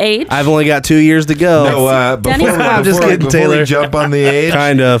got about age? I've only got 2 years to go. No, Danny's before, fine. I'm just kidding, before Taylor. we jump on the age,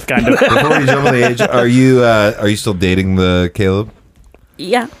 Kind of. Kind of. before we jump on the age, are you still dating the Caleb?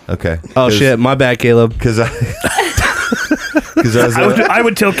 Yeah. Okay. Oh shit, my bad, Caleb. Because I was I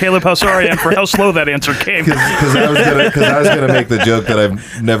would tell Caleb how sorry I am for how slow that answer came. because I was gonna make the joke that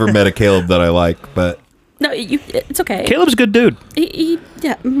I've never met a Caleb that I like, but No, it's okay. Caleb's a good dude.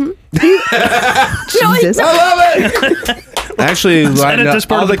 Yeah. Mm-hmm. Jesus. Actually, I edit know, this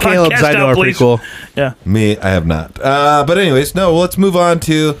part all of the the Calebs podcast I know out, are pretty please. cool. Yeah. me, I have not. But anyways, no. Let's move on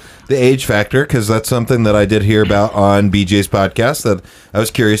to the age factor because that's something that I did hear about on BJ's podcast that I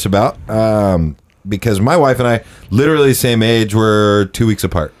was curious about. Because my wife and I, literally the same age, we're 2 weeks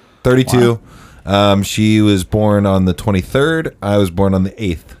apart. 32. She was born on the 23rd. I was born on the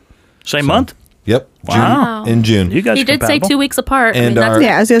 8th. Same month? Yep. Wow. In June. You guys He are did say compatible. 2 weeks apart. And that's our-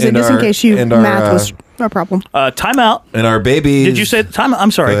 Yeah, I was gonna say And just in our- case you and our, math was a problem. Time out. And our baby. Did you say time?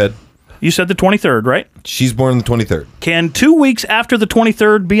 I'm sorry. Go ahead. You said the 23rd, right? She's born on the 23rd. Can 2 weeks after the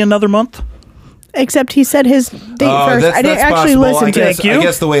 23rd be another month? Except he said his date first. I didn't that's actually possible. listen I to guess, it. Thank you. I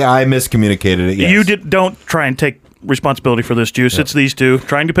guess the way I miscommunicated it. Yes. You don't try and take responsibility for this, Juice. It's these two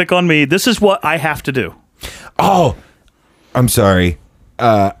trying to pick on me. This is what I have to do. Oh, I'm sorry.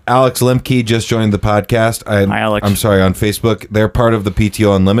 Alex Lemke just joined the podcast. Hi, Alex. I'm sorry, on Facebook. They're part of the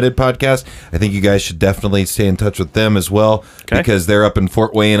PTO Unlimited podcast. I think you guys should definitely stay in touch with them as well because they're up in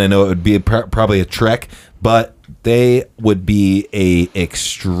Fort Wayne. I know it would be probably a trek, but they would be a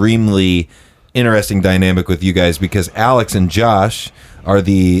extremely interesting dynamic with you guys because Alex and Josh are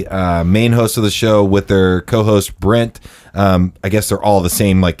the main hosts of the show with their co-host Brent. I guess they're all the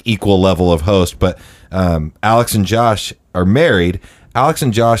same, like equal level of host, but Alex and Josh are married. Alex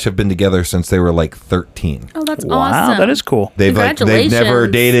and Josh have been together since they were like 13. Oh, that's Wow, awesome. that is cool. They've never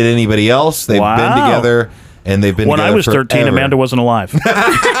Congratulations. dated anybody else. They've Wow. been together, and they've been When together I was 13, forever. Amanda wasn't alive.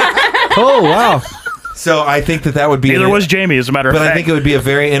 Oh wow. So I think that would be Neither was Jamie, as a matter of But fact. I think it would be a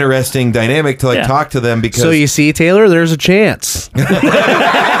very interesting dynamic to Yeah. talk to them because So you see, Taylor, there's a chance.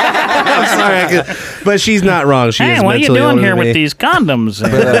 I'm sorry, but she's not wrong. She Hey, is what are you mentally doing older here than with me. these condoms? Are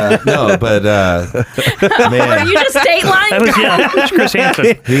man, you just date That lying? was, yeah, it's Chris Hansen.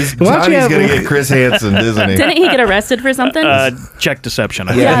 Why don't you Johnny's have- gonna get Chris Hansen, isn't he? Didn't he get arrested for something? Check deception.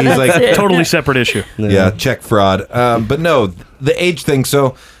 I Yeah, think. he's like it. Totally separate issue. yeah, check fraud. But no, the age thing.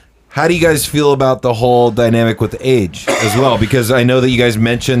 So, how do you guys feel about the whole dynamic with age as well? Because I know that you guys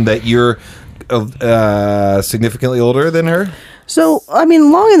mentioned that you're significantly older than her. So, I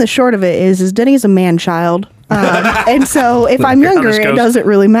mean, long and the short of it is Denny's a man child. And so if I'm younger, this it goes. doesn't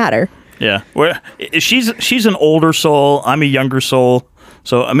really matter. Yeah, she's an older soul. I'm a younger soul.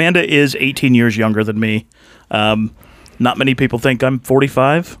 So Amanda is 18 years younger than me. Not many people think I'm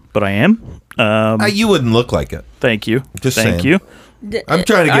 45, but I am. You wouldn't look like it. Thank you. Just Thank saying. you. I'm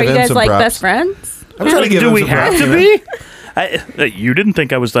trying to Are give you him guys some like props. best friends? I'm trying to give Do him we some have props, to you know? be? You didn't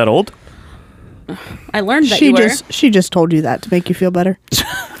think I was that old? I learned that She you were. just told you that to make you feel better.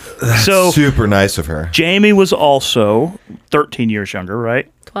 So Super nice of her. Jamie was also 13 years younger,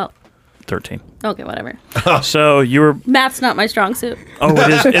 right? 12. 13. Okay, whatever. So you were. Math's not my strong suit. Oh,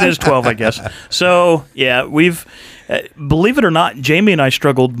 it is 12, I guess. So yeah, we've. Believe it or not, Jamie and I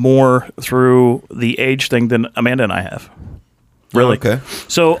struggled more through the age thing than Amanda and I have. Really? Okay.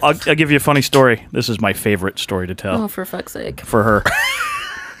 So I'll give you a funny story. This is my favorite story to tell Oh, for fuck's sake. for her.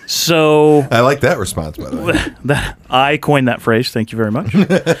 So I like that response, by the way. I coined that phrase. Thank you very much.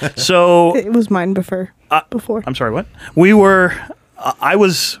 So It was mine before. I'm sorry, what? I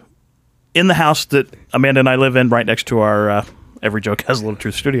was in the house that Amanda and I live in right next to our Every Joke Has a Little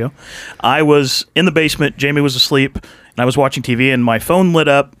Truth studio. I was in the basement. Jamie was asleep, and I was watching TV, and my phone lit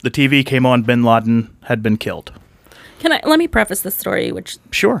up. The TV came on. Bin Laden had been killed. Let me preface this story, which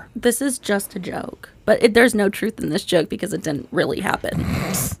Sure. this is just a joke. But there's no truth in this joke because it didn't really happen.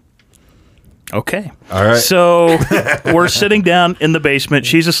 Okay. All right. So we're sitting down in the basement.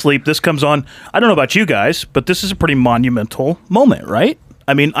 She's asleep. This comes on. I don't know about you guys, but this is a pretty monumental moment, right?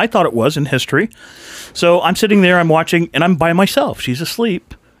 I mean, I thought it was in history. So I'm sitting there, I'm watching, and I'm by myself. She's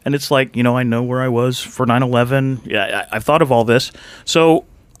asleep. And it's like, I know where I was for 9/11. Yeah, I've thought of all this. So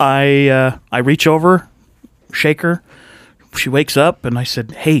I reach over, shake her. She wakes up, and I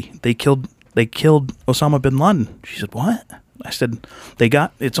said, "Hey, they killed Osama bin Laden." She said, "What?" I said,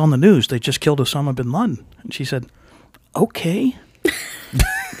 it's on the news. They just killed Osama bin Laden. And she said, "Okay."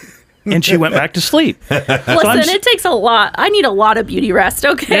 And she went back to sleep. Listen, it takes a lot. I need a lot of beauty rest,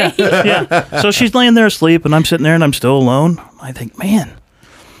 okay? Yeah. So she's laying there asleep, and I'm sitting there, and I'm still alone. I think, man,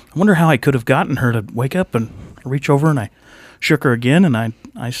 I wonder how I could have gotten her to wake up. And I reach over, and I shook her again, and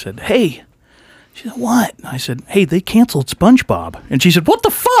I said, "Hey." She said, "What?" I said, "Hey, they canceled SpongeBob." And she said, "What the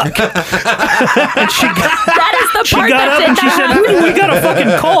fuck?" And she That is the she part got that up did and she not said, happen. "We got a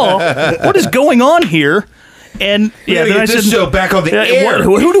fucking call. What is going on here?" And Yeah, then I this said, show back on the air.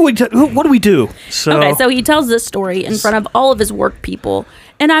 What do we do? So, Okay, so he tells this story in front of all of his work people.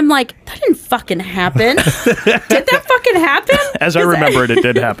 And I'm like, that didn't fucking happen. Did that fucking happen? as I remember it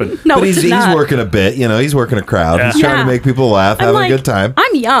did happen. No, But it he's did not. working a bit. He's working a crowd. Yeah. He's trying Yeah. to make people laugh, I'm having like, a good time.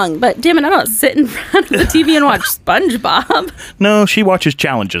 I'm young, but damn it, I don't sit in front of the TV and watch SpongeBob. No, she watches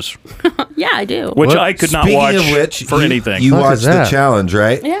challenges, Yeah, I do. which What? I could not Speaking watch of which, for anything. You Fuck watched is the that? challenge,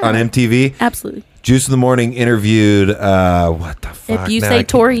 right? Yeah. On MTV. Absolutely. Juice in the Morning interviewed what the fuck? If you Now say I can't-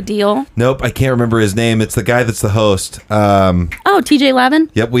 Tory Deal. Nope, I can't remember his name. It's the guy that's the host. Oh, TJ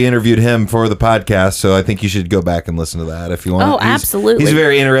Lavin? Yep, we interviewed him for the podcast, so I think you should go back and listen to that if you want. Oh, absolutely. He's a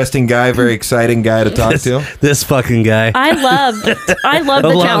very interesting guy, very exciting guy to talk to. This fucking guy. I love the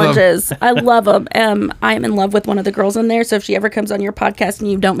love challenges. I love them. I am in love with one of the girls in there. So if she ever comes on your podcast and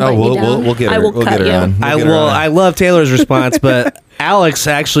you don't invite me down, we'll get her. I will we'll cut get her you. on. We'll get her on. I love Taylor's response, but Alex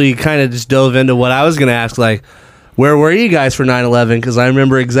actually kind of just dove into what I was going to ask, like, where were you guys for 9/11? Because I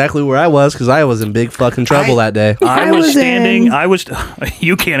remember exactly where I was, because I was in big fucking trouble that day. I was was standing. in- I was.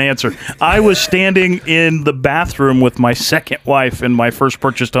 You can't answer. I was standing in the bathroom with my second wife in my first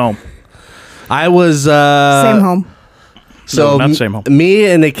purchased home. I was Same home. So No, not same home. Me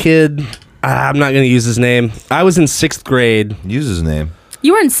and a kid. I'm not going to use his name. I was in 6th grade. Use his name.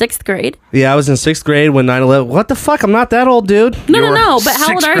 You were in 6th grade. Yeah, I was in 6th grade when 9/11. What the fuck? I'm not that old, dude. No, You're but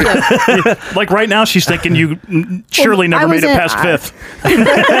how old are you? Like right now, she's thinking you surely Well, never I made it was in- past fifth.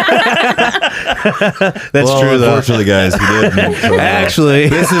 That's Well, true, though. unfortunately, guys, he didn't. So, Actually,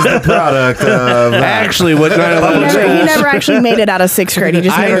 this is the product of that. actually, what 9/11 He never actually made it out of 6th grade. He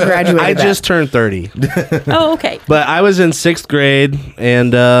just never graduated. I that. just turned 30. Oh, okay. But I was in 6th grade,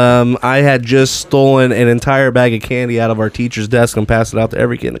 and I had just stolen an entire bag of candy out of our teacher's desk and passed it out to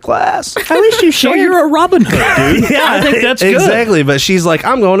every kid in the class. At least you So shared. you're a Robin Hood, dude. Yeah, I think that's good. exactly. But she's like,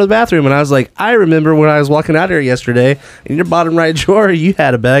 I'm going to the bathroom, and I was like, I remember when I was walking out here yesterday, in your bottom right drawer, you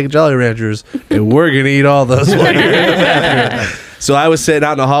had a bag of Jolly Ranchers, and we're gonna eat all those while you're in the bathroom. So I was sitting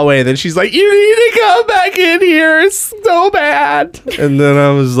out in the hallway, and then she's like, you need to come back in here. It's so bad. And then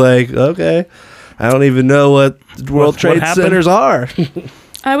I was like, okay. I don't even know what World What Trade happened? Centers are.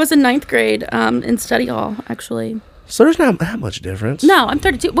 I was in 9th grade in study hall, actually. So there's not that much difference. No, I'm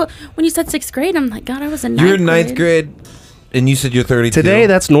 32. Well, when you said 6th grade, I'm like, God, I was in 9th You're in ninth grade, and you said you're 32. Today,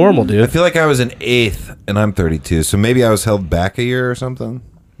 that's normal, I dude. feel like I was in 8th, and I'm 32, so maybe I was held back a year or something.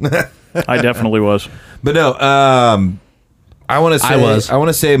 I definitely was. But no, I want to say I want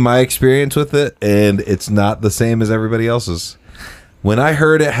to say my experience with it, and it's not the same as everybody else's. When I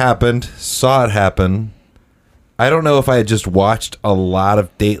heard it happened, saw it happen, I don't know if I had just watched a lot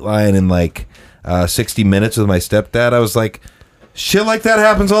of Dateline and like 60 Minutes with my stepdad. I was like, shit like that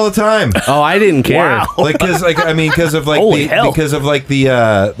happens all the time. Oh, I didn't care. Wow. Like, because of like Holy hell. because of like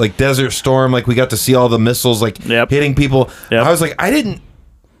the like Desert Storm, like we got to see all the missiles like Yep. hitting people. Yep. I was like, I didn't.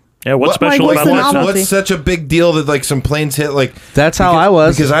 Yeah, what's special what's about the that? novelty? What's such a big deal that like some planes hit? Like That's how I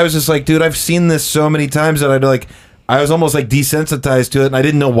was. because I was just like, dude, I've seen this so many times that I'd like. I was almost like desensitized to it, and I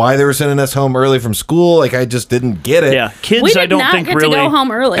didn't know why they were sending us home early from school. Like I just didn't get it. Yeah, kids. We did I don't not think get really to go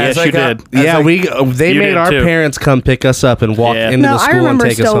home early. Yes, As I you got- did. As Yeah, I- they You made did our too. parents come pick us up and walk Yeah. into No, the I school and remember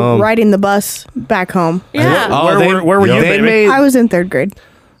take us still home. riding the bus back home. Yeah. Oh, Where were you, they baby? made I was in 3rd grade.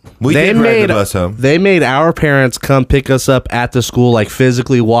 We they did ride made the bus home. they made our parents come pick us up at the school, like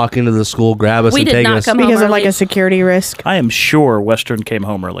physically walk into the school, grab us, We and did take not us. come Because home of like early. a security risk. I am sure Western came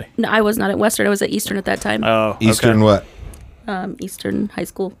home early. No, I was not at Western. I was at Eastern at that time. Oh, Eastern okay. what? Eastern High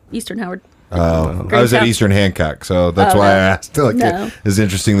School. Eastern Howard. Oh, I was at Greentown. Eastern Hancock, so that's Oh, why no. I asked. Like, No. it's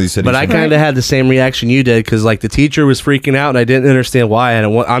interesting that you said. But I Eastern. kind of had the same reaction you did, because like the teacher was freaking out and I didn't understand why.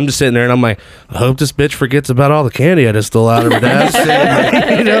 And I'm just sitting there and I'm like, I hope this bitch forgets about all the candy I just stole out of her desk.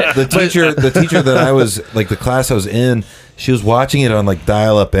 the teacher that I was like the class I was in, she was watching it on like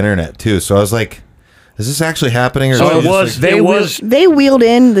dial-up internet too. So I was like, is this actually happening? Or So is it just, was. like- It was. They wheeled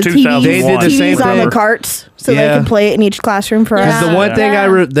in the 2001. TVs, They did the same TVs on thing. the carts so Yeah. they could play it in each classroom for Yeah. us. The one thing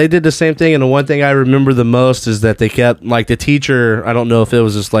Yeah. they did the same thing, and the one thing I remember the most is that they kept like the teacher. I don't know if it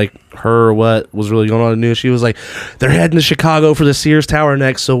was just like her or what was really going on in the news. She was like, "They're heading to Chicago for the Sears Tower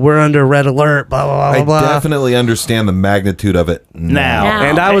next, so we're under red alert." Blah blah blah I blah. definitely understand the magnitude of it now. Now.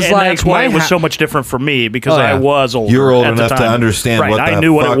 And I was and like, that's why my it was ha- so much different for me because Oh, yeah. I was older. You were old at the enough to time. understand right, what the I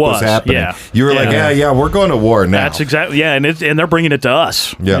knew what fuck it was. happening. Yeah, You were like, yeah, we're going to war now. That's exactly and they're bringing it to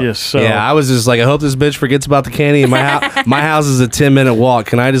us. Yeah. Yes, so. Yeah, I was just like, I hope this bitch forgets about the candy. My my house is a 10-minute walk.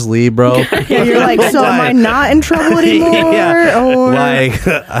 Can I just leave, bro? Yeah, you're like, so am I not in trouble anymore? Yeah. Or Like,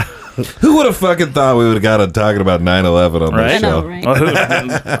 Who would have fucking thought we would have got to talking about 9/11 on Right? this I know, show? right?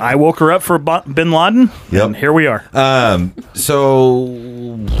 Well, I woke her up for Bin Laden. Yep. And here we are. So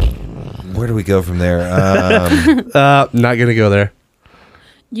where do we go from there? not gonna go there.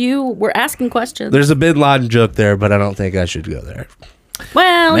 You were asking questions. There's a Bin Laden joke there, but I don't think I should go there.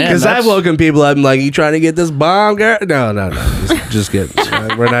 Well, Man, Because I've that's- woken people up and like, you trying to get this bomb, girl? No. Just kidding.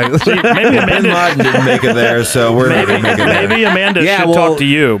 We're not. Maybe Bin Amanda. Laden didn't make it there, so we're not gonna make it there. Maybe Amanda Yeah, should well- talk to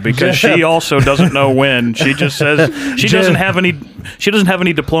you because she also doesn't know when. She just says she doesn't have any. She doesn't have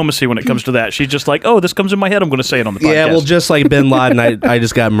any diplomacy when it comes to that. She's just like, oh, this comes in my head. I'm going to say it on the podcast. Yeah, well, just like Bin Laden, I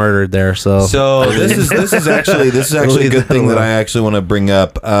just got murdered there. So So this is actually a good thing that I actually want to bring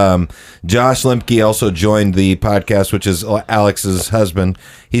up. Josh Lemke also joined the podcast, which is Alex's husband.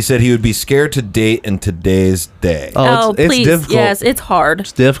 He said he would be scared to date in today's day. oh, it's please, difficult. yes, it's hard.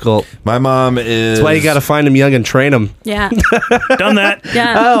 It's difficult. My mom is. That's why you got to find them young and train them. Yeah, done that.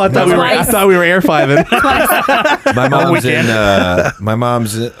 yeah. Oh, I Twice. thought we were air fiving. My mom's weekend. my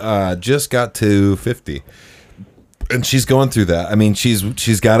mom's just got to 50, and she's going through that. I mean,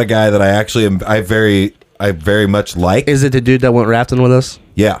 she's got a guy that I very much like. Is it the dude that went rafting with us?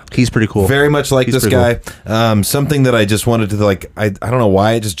 Yeah, He's pretty cool. very much like He's this pretty guy. Something that I just wanted to I don't know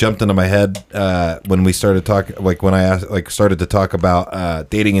why it just jumped into my head when we started talking, like when I started to talk about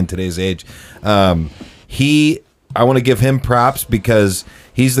dating in today's age. I want to give him props because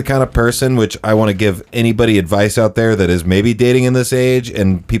he's the kind of person which I want to give anybody advice out there that is maybe dating in this age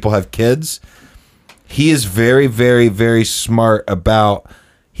and people have kids. He is very, very, very smart about.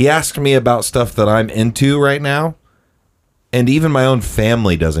 He asked me about stuff that I'm into right now. And even my own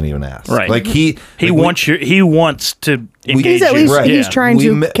family doesn't even ask. Right. Like he wants to engage He's at you. least Right. he's trying we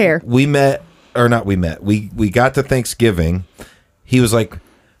to met, care. We met, or not we met. We got to Thanksgiving. He was like,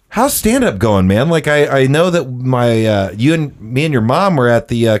 how's stand-up going, man? Like, I know that me and your mom were at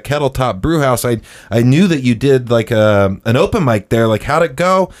the Kettle Top Brew House. I knew that you did, like, an open mic there. Like, how'd it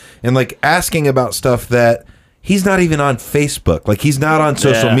go? And, like, asking about stuff that he's not even on Facebook. Like, he's not on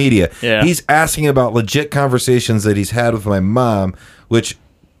social Yeah. media. Yeah. He's asking about legit conversations that he's had with my mom, which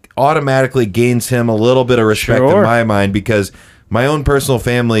automatically gains him a little bit of respect in Sure. my mind because my own personal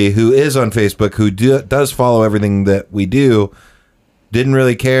family, who is on Facebook, who does follow everything that we do, didn't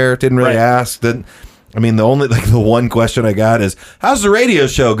really care, didn't really Right. ask. The one question I got is, how's the radio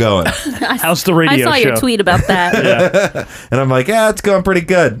show going? How's the radio I saw show? your tweet about that. And I'm like, yeah, it's going pretty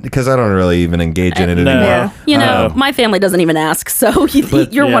good because I don't really even engage in it No. anymore. Yeah. You know, my family doesn't even ask, so you're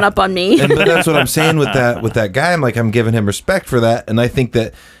yeah. one up on me. But that's what I'm saying with that guy. I'm like, I'm giving him respect for that, and I think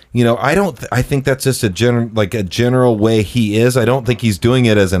that, you know, I think that's just a general way he is. I don't think he's doing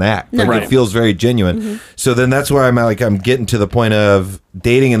it as an act. Like, Right. it feels very genuine. So then that's where I'm getting to the point of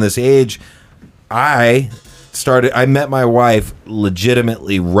dating in this age. I met my wife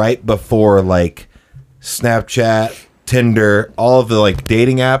legitimately right before, like, Snapchat, Tinder, all of the, like,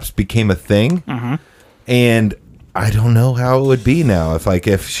 dating apps became a thing. And I don't know how it would be now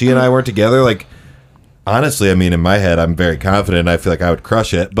if she and I weren't together. Like, honestly, I mean, in my head, I'm very confident. I feel like I would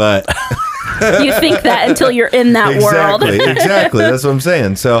crush it, but You think that until you're in that world. exactly. That's what I'm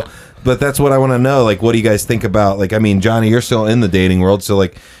saying. So, but that's what I want to know. Like, what do you guys think about? Like, I mean, Johnny, you're still in the dating world, so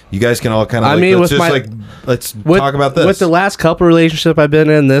like, you guys can all kind of. I mean, let's with let's talk about this. With the last couple relationship I've been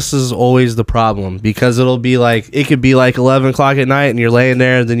in, this is always the problem because it could be like 11 o'clock at night and you're laying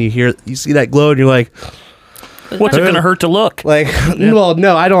there and then you see that glow and you're like, What's it going to hurt to look? well,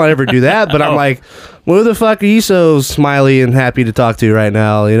 no, I don't ever do that, but I'm like, who the fuck are you so smiley and happy to talk to right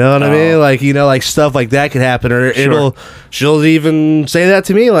now? You know what I mean? Like, you know, like stuff like that could happen, or she'll even say that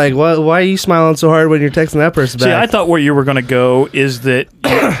to me, like, why are you smiling so hard when you're texting that person back? See, I thought where you were going to go is that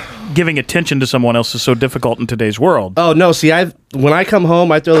giving attention to someone else is so difficult in today's world. Oh no! See, when I come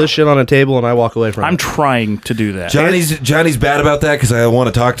home, I throw this shit on a table and I walk away from I'm it. trying to do that. Johnny's bad about that because I want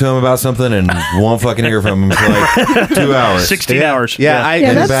to talk to him about something and won't fucking hear from him for like 2 hours. 16 hours. Yeah, And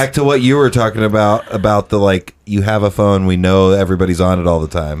that's- back to what you were talking about the, like, you have a phone, we know everybody's on it all the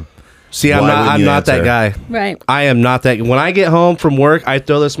time. See, Why I'm wouldn't not you that answer? guy. Right. I am not that. When I get home from work, I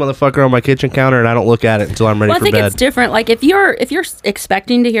throw this motherfucker on my kitchen counter and I don't look at it until I'm ready Well, I for think bed. it's different. Like if you're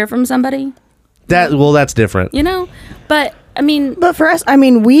expecting to hear from somebody, That's different. you know. But I mean, But for us, I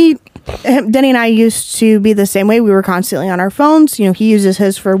mean, Denny and I used to be the same way. We were constantly on our phones. You know, he uses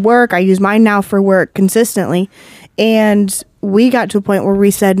his for work. I use mine now for work consistently. And we got to a point where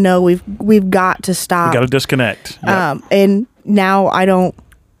we said, no, we've got to stop. Got to disconnect. And now I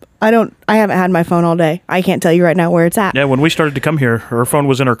haven't had my phone all day. I can't tell you right now where it's at. Yeah, when we started to come here, her phone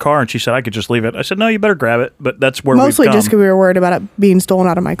was in her car, and she said I could just leave it. I said, no, you better grab it. But that's where Mostly we've come. just because we were worried about it being stolen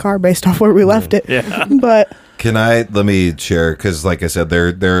out of my car based off where we left it. Yeah. But Let me share, because like I said,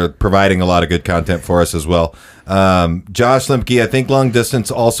 they're providing a lot of good content for us as well. Josh Lemke, I think long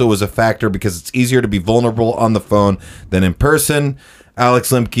distance also was a factor because it's easier to be vulnerable on the phone than in person.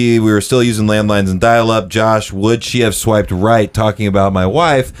 Alex Lemke, we were still using landlines and dial-up. Josh, would she have swiped right talking about my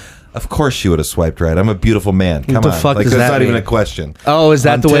wife? Of course she would have swiped right. I'm a beautiful man. Come What the on. fuck Like, does that's that not even mean? a question. Oh, is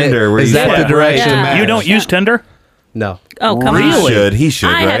that On the way? Tinder, where Is you that the swipe right direction? to Yeah. match. You don't use Tinder? No. Oh, come He on. should. He should,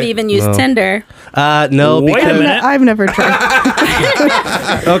 I right? have even used No. Tinder. No, Wait a because minute. I've never tried.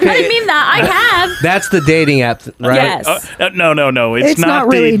 I okay, mean that. I have. that's the dating app, right? Yes. No. It's not the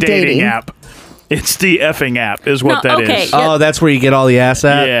really dating dating. app. It's the effing app is what No, that is. okay. Oh, that's where you get all the ass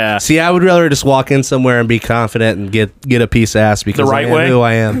at. Yeah. See, I would rather just walk in somewhere and be confident and get a piece of ass because right I am way? who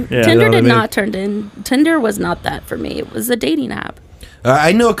I am. Yeah. Tinder You know what I did mean? not turn in. Tinder was not that for me. It was a dating app.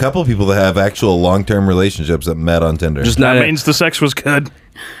 I know a couple people that have actual long-term relationships that met on Tinder. Just That not. means the sex was good.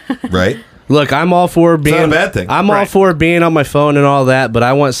 right? Look, I'm all for being. not a bad thing. I'm all Right. for being on my phone and all that, but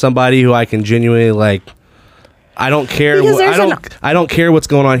I want somebody who I can genuinely like. I don't care. Because there's I don't care what's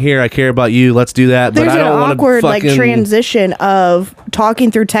going on here. I care about you. Let's do that. There's but I an don't want to awkward like fucking, transition of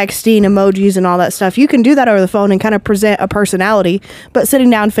talking through texting, emojis, and all that stuff. You can do that over the phone and kind of present a personality, but sitting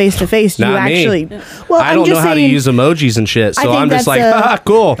down face to face, you Not me. actually. Well, I I'm don't know just how to saying, use emojis and shit. I So think I'm just that's like, a-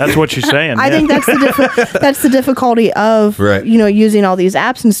 cool. That's what she's saying. I yeah. think that's that's the difficulty of Right. using all these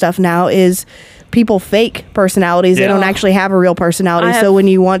apps and stuff now is people fake personalities. They Yeah. don't actually have a real personality. I So have- when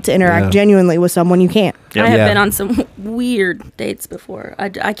you want to interact Yeah. genuinely with someone, you can't. Yep. I have Yeah. been on some weird dates before.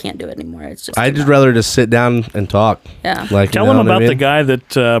 I can't do it anymore. It's just. I'd too just much. rather just sit down and talk. Yeah. Like Tell you know him what I about mean? the guy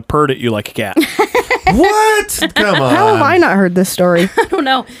that purred at you like a cat. What? Come on. How have I not heard this story? I don't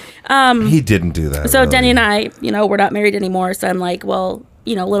know. He didn't do that. So really. Denny and I, we're not married anymore. So I'm like, well, a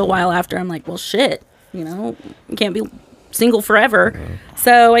little while after, I'm like, well, shit, you can't be single forever.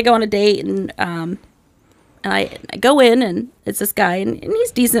 So I go on a date and I go in and it's this guy and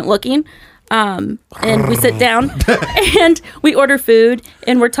he's decent looking. And we sit down and we order food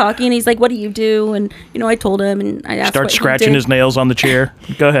and we're talking. He's like, what do you do? And, I told him and I asked Start what he scratching did. his nails on the chair.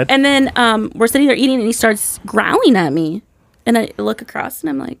 Go ahead. And then we're sitting there eating and he starts growling at me. And I look across and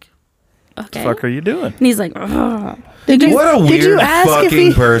I'm like, okay. What the fuck are you doing? And he's like, ugh. Did you? What a did you weird ask if fucking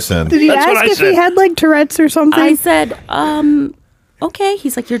he? person. Did you That's what ask I if said. he had like Tourette's or something? I said, okay.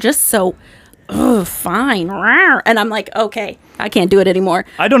 He's like, you're just so, fine. Rawr. And I'm like, okay, I can't do it anymore.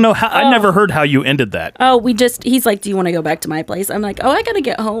 I don't know how. I never heard how you ended that. Oh, he's like, do you want to go back to my place? I'm like, oh, I got to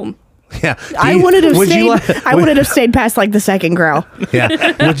get home. Yeah. I would have stayed past like the second growl. Yeah.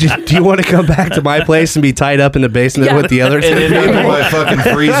 Do you want to come back to my place and be tied up in the basement Yeah. with the other two And then people? my fucking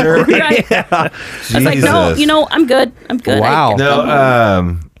freezer. Right. I was like, no, I'm good. I'm good. Wow. No,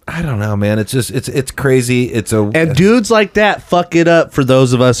 I don't know, man. It's just it's crazy. It's a And dudes like that fuck it up for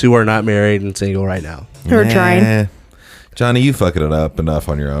those of us who are not married and single right now. We're trying. Johnny, you fucking it up enough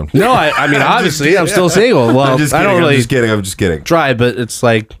on your own. No, I mean, obviously, I'm still single. Well, I'm just I kidding. don't really I'm just kidding. try, but it's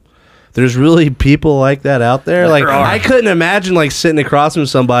like there's really people like that out there. Like There are. I couldn't imagine like sitting across from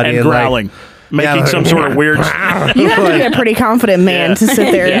somebody And and growling. Making Yeah, some sort of weird. You have to be a pretty confident man Yeah. to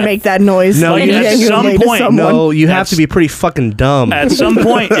sit there Yeah. and make that noise. No, like, you- at genuinely some to point- someone. no, you have That's- to be pretty fucking dumb. At some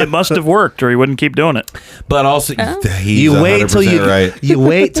point, it must have worked, or he wouldn't keep doing it. But also, he's You wait till 100% you right. you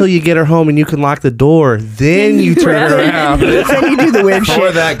wait till you get her home and you can lock the door. Then you turn around. Then you do the weird For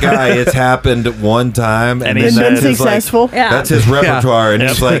shit. that guy, it's happened one time, and he then said- that's Been his, like, successful. Yeah. that's his repertoire, and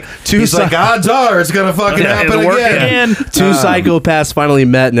Yep. he's like, Two he's like, si- odds are it's gonna fucking happen It'll work again. again. Two psychopaths finally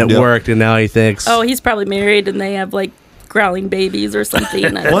met and it Yep. worked, and now he thinks, Oh, he's probably married and they have like growling babies or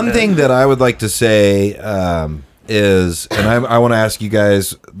something. One thing that I would like to say is, and I want to ask you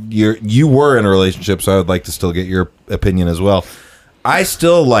guys, you were in a relationship, so I would like to still get your opinion as well. I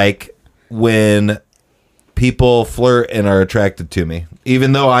still like when people flirt and are attracted to me,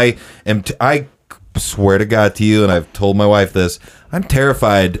 even though I swear to God to you, and I've told my wife this, I'm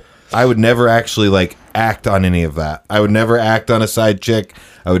terrified. I would never actually like act on any of that. I would never act on a side chick.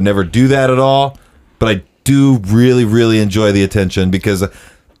 I would never do that at all. But I do really, really enjoy the attention because of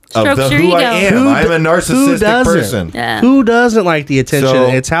Strokes your who I ego. am. I'm a narcissistic person. Yeah. who doesn't like the attention? So-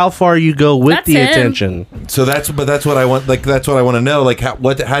 It's how far you go with That's the him. attention. So that's what I want. Like that's what I want to know. Like how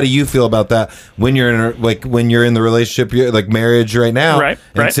do you feel about that when you're in the relationship, you're like marriage right now? Right,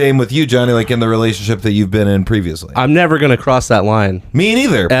 And right. same with you, Johnny. Like in the relationship that you've been in previously. I'm never gonna cross that line. Me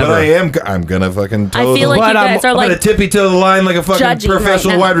neither. But Ever. I'm gonna fucking. I feel like But you guys are I'm gonna like tippy toe the line like a fucking judging right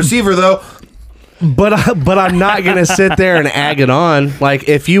professional now. wide receiver, though. But I'm not gonna sit there and ag it on. Like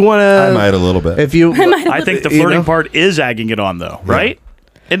if you wanna, I might a little bit. if you, I think the You flirting know? part is agging it on, though, right?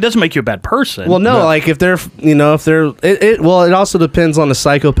 It doesn't make you a bad person. well, no, like if they're, it also depends on the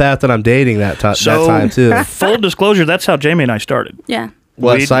psychopath that I'm dating that so time too. full disclosure, that's how Jamie and I started. yeah.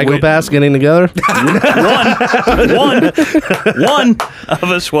 What we- psychopaths getting together? One of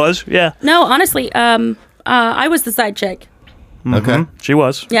us was, yeah. No, honestly, I was the side chick. Okay. She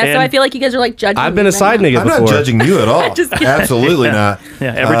was. Yeah, so And, I feel like you guys are like judging. I've been me a side right now. nigga I'm before. not judging you at all. Just kidding. Absolutely not.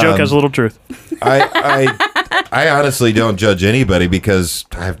 yeah, every joke has a little truth. I honestly don't judge anybody because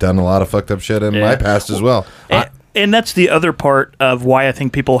I've done a lot of fucked up shit in my past as well. And that's the other part of why I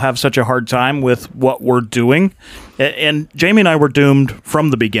think people have such a hard time with what we're doing. And Jamie and I were doomed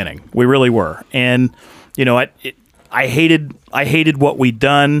from the beginning. We really were. And you know, I hated what we'd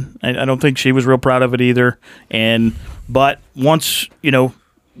done. I don't think she was real proud of it either. But once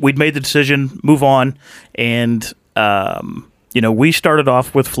we'd made the decision, move on, and we started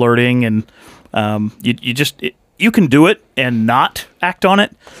off with flirting, and you can do it and not act on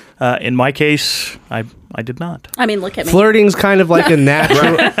it. In my case, I did not. I mean, look at me. Flirting's kind of like a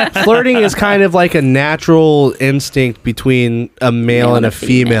natural. Flirting is kind of like a natural instinct between a male and a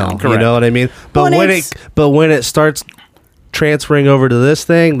female. You Correct. know what I mean? But Well, when it starts transferring over to this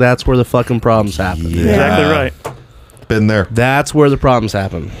thing, that's where the fucking problems happen. Yeah. Exactly right. Been there. That's where the problems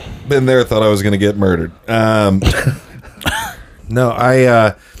happen. Been there. Thought I was going to get murdered. No,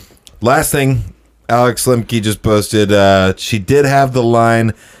 last thing, Alex Lemke just posted. She did have the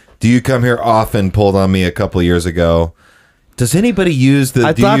line, "Do you come here often?" pulled on me a couple of years ago. Does anybody use the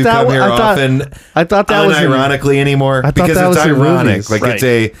I "Do thought you that come wa- here I thought- often" I thought that was in- unironically anymore? I thought Because that it's was in ironic. movies. Like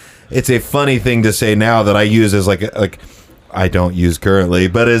Right. it's a funny thing to say now that I use as like I don't use currently,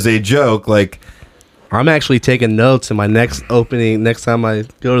 but as a joke, like. I'm actually taking notes in my next opening. Next time I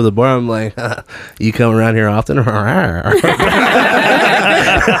go to the bar, I'm like, "You come around here often?" You got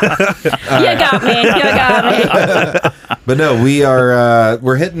me. You got me. But no,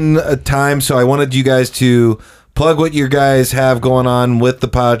 we're hitting a time, so I wanted you guys to plug what you guys have going on with the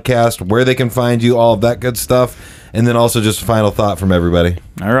podcast, where they can find you, all of that good stuff, and then also just a final thought from everybody.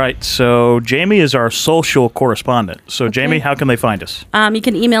 All right. So Jamie is our social correspondent. So Jamie, how can they find us? You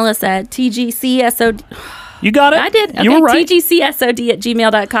can email us at tgcsod. You got it. I did. Okay, You were right.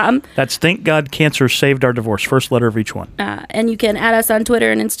 tgcsod@gmail.com. That's Thank God Cancer Saved Our Divorce. First letter of each one. And you can add us on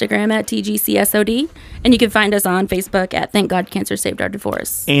Twitter and Instagram at tgcsod. And you can find us on Facebook at Thank God Cancer Saved Our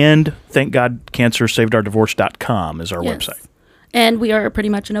Divorce. And thankgodcancersavedourdivorce.com is our Yes. website. And we are pretty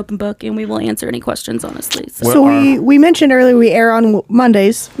much an open book, and we will answer any questions, honestly. So. Well, So we mentioned earlier we air on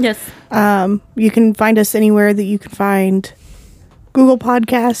Mondays. Yes. You can find us anywhere that you can find Google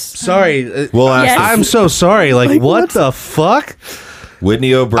Podcasts. Sorry, We'll ask Yes. I'm so sorry. Like, Like, what what's- the fuck?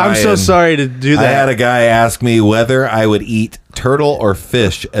 Whitney O'Brien. I'm so sorry to do I had that. a guy ask me whether I would eat turtle or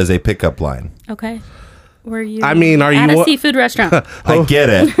fish as a pickup line. Okay. Were you? I mean, are at you- a seafood restaurant? I get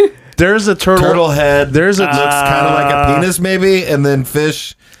it. There's a Turtle head. There's a looks kind of like a penis, maybe, and then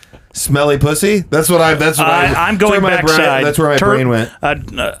fish. Smelly pussy. That's what I'm going backside. backside. That's where my brain went.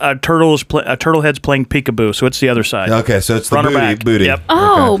 A turtle head's playing peekaboo, so it's the other side. Okay, so it's the Front or booty. back. Booty. Yep.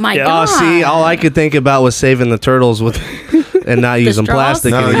 Oh Okay. my Yeah. god! see, all I could think about was saving the turtles with and not using straws?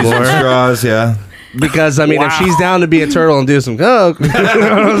 plastic No, using anymore. straws. Yeah. Because I mean, if Wow. she's down to be a turtle and do some coke, no,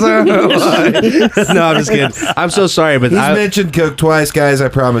 I'm just kidding. I'm so sorry, but He's I, mentioned coke twice, guys. I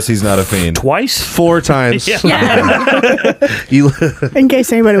promise he's not a fiend. Twice. 4 times. Yeah. You, In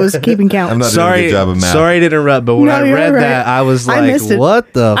case anybody was keeping count. I'm not doing a sorry, good job of math. sorry to interrupt, but when No, I you're read right. that, I was I like, missed it.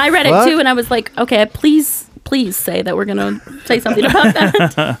 "What the?" I read fuck? it too, and I was like, okay, please say that we're gonna say something about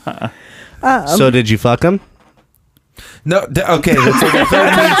that. So did you fuck him? No. Okay. It's like a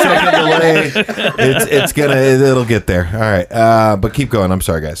 13-second delay. It'll get there. All right. But keep going. I'm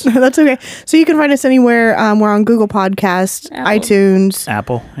sorry, guys. That's okay. So you can find us anywhere. We're on Google Podcasts, Apple. iTunes,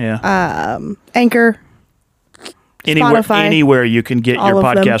 Apple. Yeah. Anchor. Spotify, anywhere you can get all your of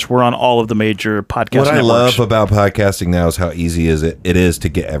them. podcast. We're on all of the major podcast What I networks. love about podcasting now is how easy it is to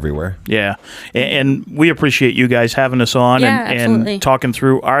get everywhere. Yeah, and we appreciate you guys having us on Yeah, absolutely. and talking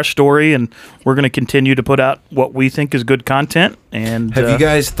through our story, and we're going to continue to put out what we think is good content. And Have you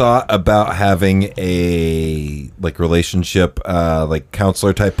guys thought about having a relationship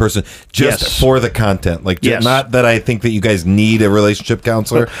counselor type person just Yes. for the content? Yes. Not that I think that you guys need a relationship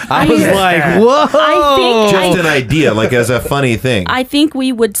counselor. I was like, "Whoa!" Just an idea, like as a funny thing. I think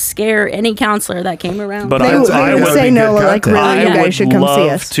we would scare any counselor that came around. But They I would would say be no, good like content. really, you I guys would should come see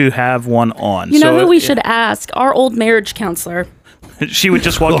love us. to have one on. you know So who we should ask? Our old marriage counselor. She would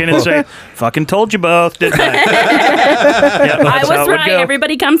just walk in and say, "Fucking told you both, didn't I?" Yep, I that's how was it would right. go.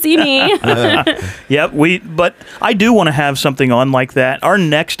 Everybody come see me. Yep, but I do want to have something on like that. Our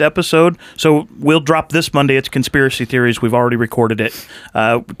next episode, so we'll drop this Monday. It's conspiracy theories. We've already recorded it.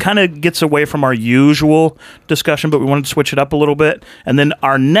 Kind of gets away from our usual discussion, but we wanted to switch it up a little bit. And then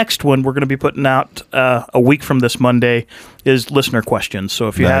our next one, we're going to be putting out a week from this Monday, is listener questions. So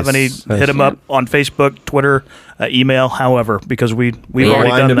if you have any, Nice. hit them up on Facebook, Twitter, email, however, because we we've Yeah. already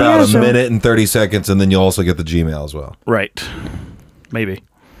Rewind done that. about Yeah, a so- minute and 30 seconds, and then you'll also get the Gmail as well. Right. Maybe.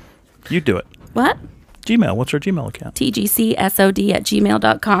 You do it. What? Gmail. What's our Gmail account?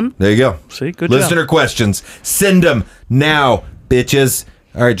 tgcsod@gmail.com. There you go. See? Good Listener job. questions. Send them now, bitches.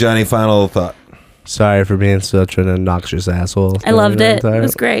 All right, Johnny, final thought. Sorry for being such an obnoxious asshole. I loved it. It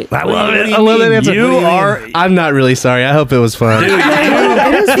was great. I love it. I love that answer. You What do you mean? are. I'm not really sorry. I hope it was fun. Dude, It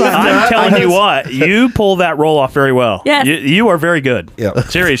is fun. I'm telling you what, you pull that role off very well. Yes. You are very good. Yeah.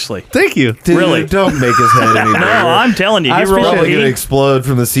 Seriously. Thank you. Dude, Really? don't make his head any bigger. No, I'm telling you, I you roll appreciate Probably it. going to explode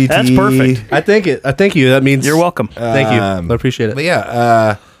from the CTE. That's perfect. I thank you. That means You're welcome. Thank you. I appreciate it. But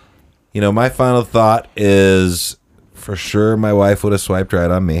yeah, my final thought is for sure my wife would have swiped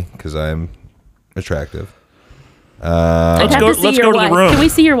right on me because I'm attractive. I'd have go- to see let's your go to the wife. room. Can we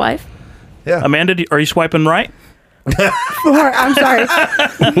see your wife? Yeah. Amanda, are you swiping right? I'm sorry.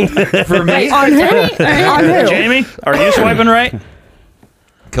 For me? On who? On who? Jamie, are you swiping right?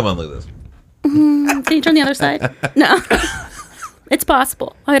 Come on, look at this. Can you turn the other side? No. It's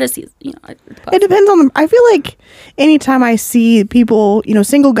possible. I gotta see. It's It possible. depends on them. I feel like anytime I see people,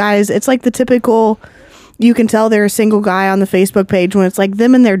 single guys, it's like the typical, you can tell they're a single guy on the Facebook page when it's like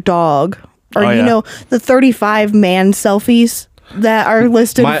them and their dog. Or, Oh, yeah. the 35 man selfies that are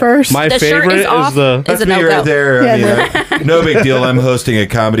listed first. My The shirt favorite is off. the Is That's a me no-go. right there. Yeah, No big deal. I'm hosting a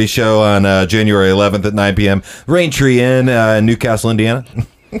comedy show on January 11th at 9 p.m. Raintree Inn in Newcastle, Indiana.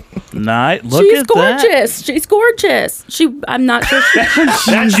 Night. Look She's at that. gorgeous. She's gorgeous. I'm not sure.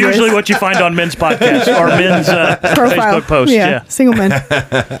 That's usually what you find on men's podcasts or men's Profile. Facebook posts. Yeah. Single men.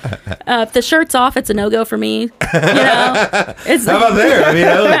 If the shirt's off, it's a no-go for me. It's How about there? I mean,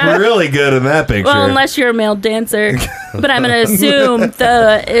 I look really good in that picture. well, unless you're a male dancer, but I'm gonna assume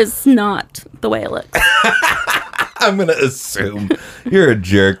the is not the way it looks. I'm going to assume you're a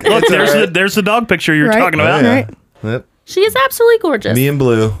jerk. Look, It's all right. there's the dog picture you're Right. talking about. Yeah. Right. Yep. She is absolutely gorgeous. Me and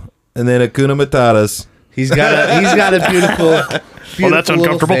Blue. And then Akuna Matatas. He's got a beautiful Well, that's little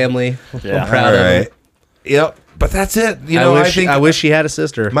uncomfortable. family. Yeah. I'm proud All of him. right. Yep. But that's it. I wish she had a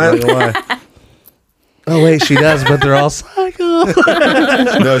sister. My- Not gonna lie. Oh wait, she does, but they're all psycho.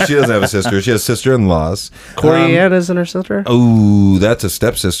 No, she doesn't have a sister. She has sister-in-laws. Corianne isn't her sister? Oh, that's a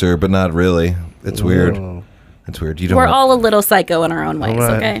stepsister, but not really. It's weird. Oh. It's weird. You don't. We're all a little psycho in our own ways.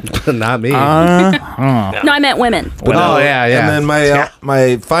 Okay. Not me. No, I meant women. oh yeah, yeah. And then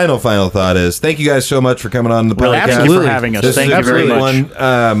my final thought is thank you guys so much for coming on the Well, podcast. thank you for Absolutely. having us. This Thank is you very a much. great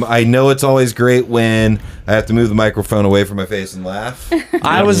one. I know it's always great when I have to move the microphone away from my face and laugh.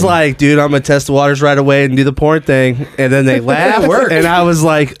 I was like, dude, I'm gonna test the waters right away and do the porn thing, and then they laughed, worked. and I was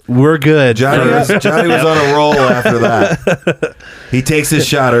like, we're good. Johnny was on a roll after that. He takes his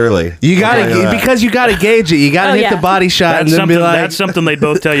shot early. You gotta I'll tell you that. because you gotta gauge it. You gotta Oh, hit yeah. the body shot That's and then something, be like, that's something they'd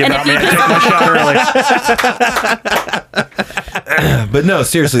both tell you And about if me. you I take my shot early. But no,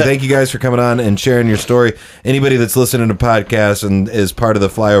 seriously, thank you guys for coming on and sharing your story. Anybody that's listening to podcasts and is part of the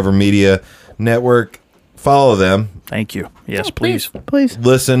Flyover Media Network, follow them. Thank you. Yes, Oh, please. Please.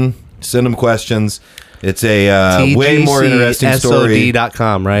 Listen, send them questions. It's a way more interesting story.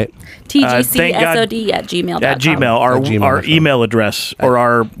 TGCSOD.com, right? TGCSOD at gmail.com. At Gmail, our gmail.com. email address or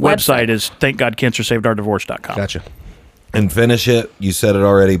our website is thankgodcancersavedourdivorce.com. Gotcha. And finish it. You said it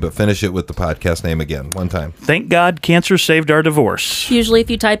already, but finish it with the podcast name again, one time. Thank God Cancer Saved Our Divorce. Usually, if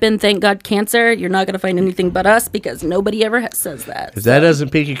you type in "Thank God Cancer," you're not going to find anything but us because nobody ever says that. If that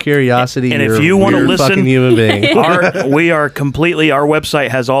doesn't pique your curiosity, And you're if you a wanna weird listen- fucking human being. Our website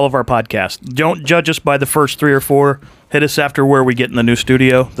has all of our podcasts. Don't judge us by the first 3 or 4. Hit us after where we get in the new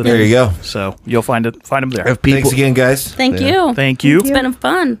studio. There you go. So you'll find them there. Thanks again, guys. Thank you. Thank you. It's been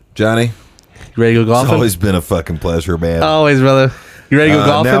fun. Johnny, You ready to go it's golfing? always been a fucking pleasure, man. Always, brother. You ready to go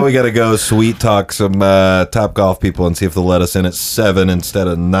golfing? Now we got to go sweet talk some Top Golf people and see if they'll let us in at 7 instead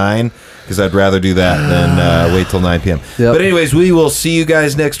of 9, because I'd rather do that than wait till 9 p.m. Yep. But anyways, we will see you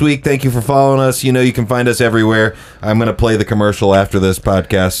guys next week. Thank you for following us. You know you can find us everywhere. I'm going to play the commercial after this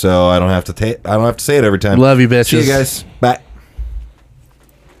podcast, so I don't have to say it every time. Love you, bitches. See you guys. Bye.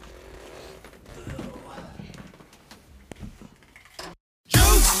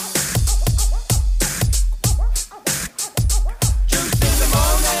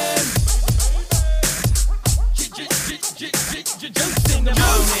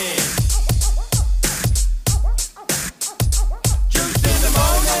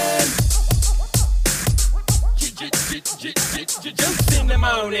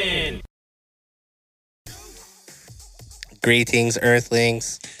 Greetings,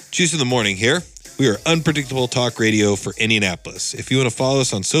 Earthlings. Juice in the morning here. We are unpredictable talk radio for Indianapolis. If you want to follow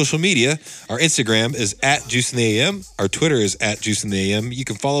us on social media, our Instagram is @Juice in the AM. Our Twitter is @Juice in the AM. You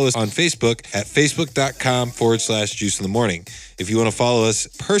can follow us on Facebook at facebook.com/Juice in the Morning. If you want to follow us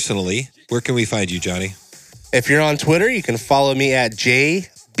personally, where can we find you, Johnny? If you're on Twitter, you can follow me at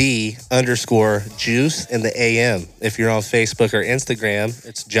JB_Juice in the AM. If you're on Facebook or Instagram,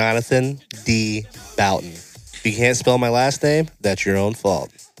 it's Jonathan D. Boughton. If you can't spell my last name, that's your own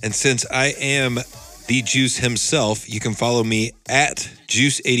fault. And since I am the Juice himself, you can follow me at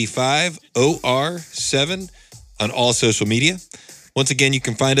Juice85OR7 on all social media. Once again, you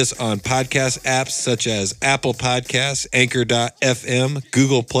can find us on podcast apps such as Apple Podcasts, Anchor.fm,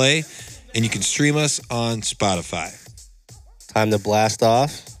 Google Play, and you can stream us on Spotify. Time to blast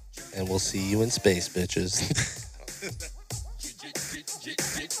off, and we'll see you in space, bitches.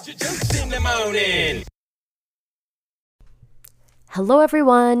 In the morning. Hello,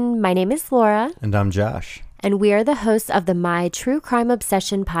 everyone. My name is Laura. And I'm Josh. And we are the hosts of the My True Crime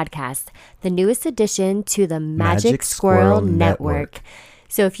Obsession podcast, the newest addition to the Magic Squirrel Network.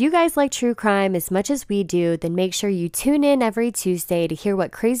 So if you guys like true crime as much as we do, then make sure you tune in every Tuesday to hear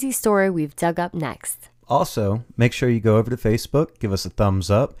what crazy story we've dug up next. Also, make sure you go over to Facebook, give us a thumbs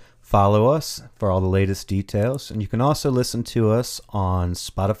up, follow us for all the latest details, and you can also listen to us on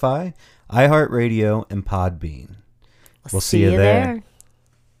Spotify, iHeartRadio, and Podbean. We'll see you there.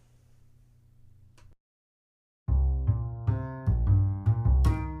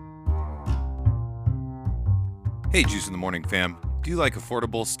 Hey, Juice in the Morning fam. Do you like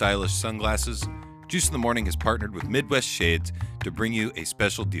affordable, stylish sunglasses? Juice in the Morning has partnered with Midwest Shades to bring you a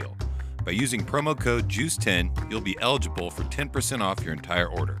special deal. By using promo code JUICE10, you'll be eligible for 10% off your entire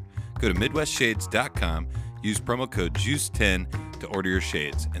order. Go to MidwestShades.com, use promo code JUICE10 to order your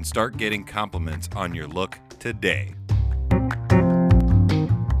shades, and start getting compliments on your look today.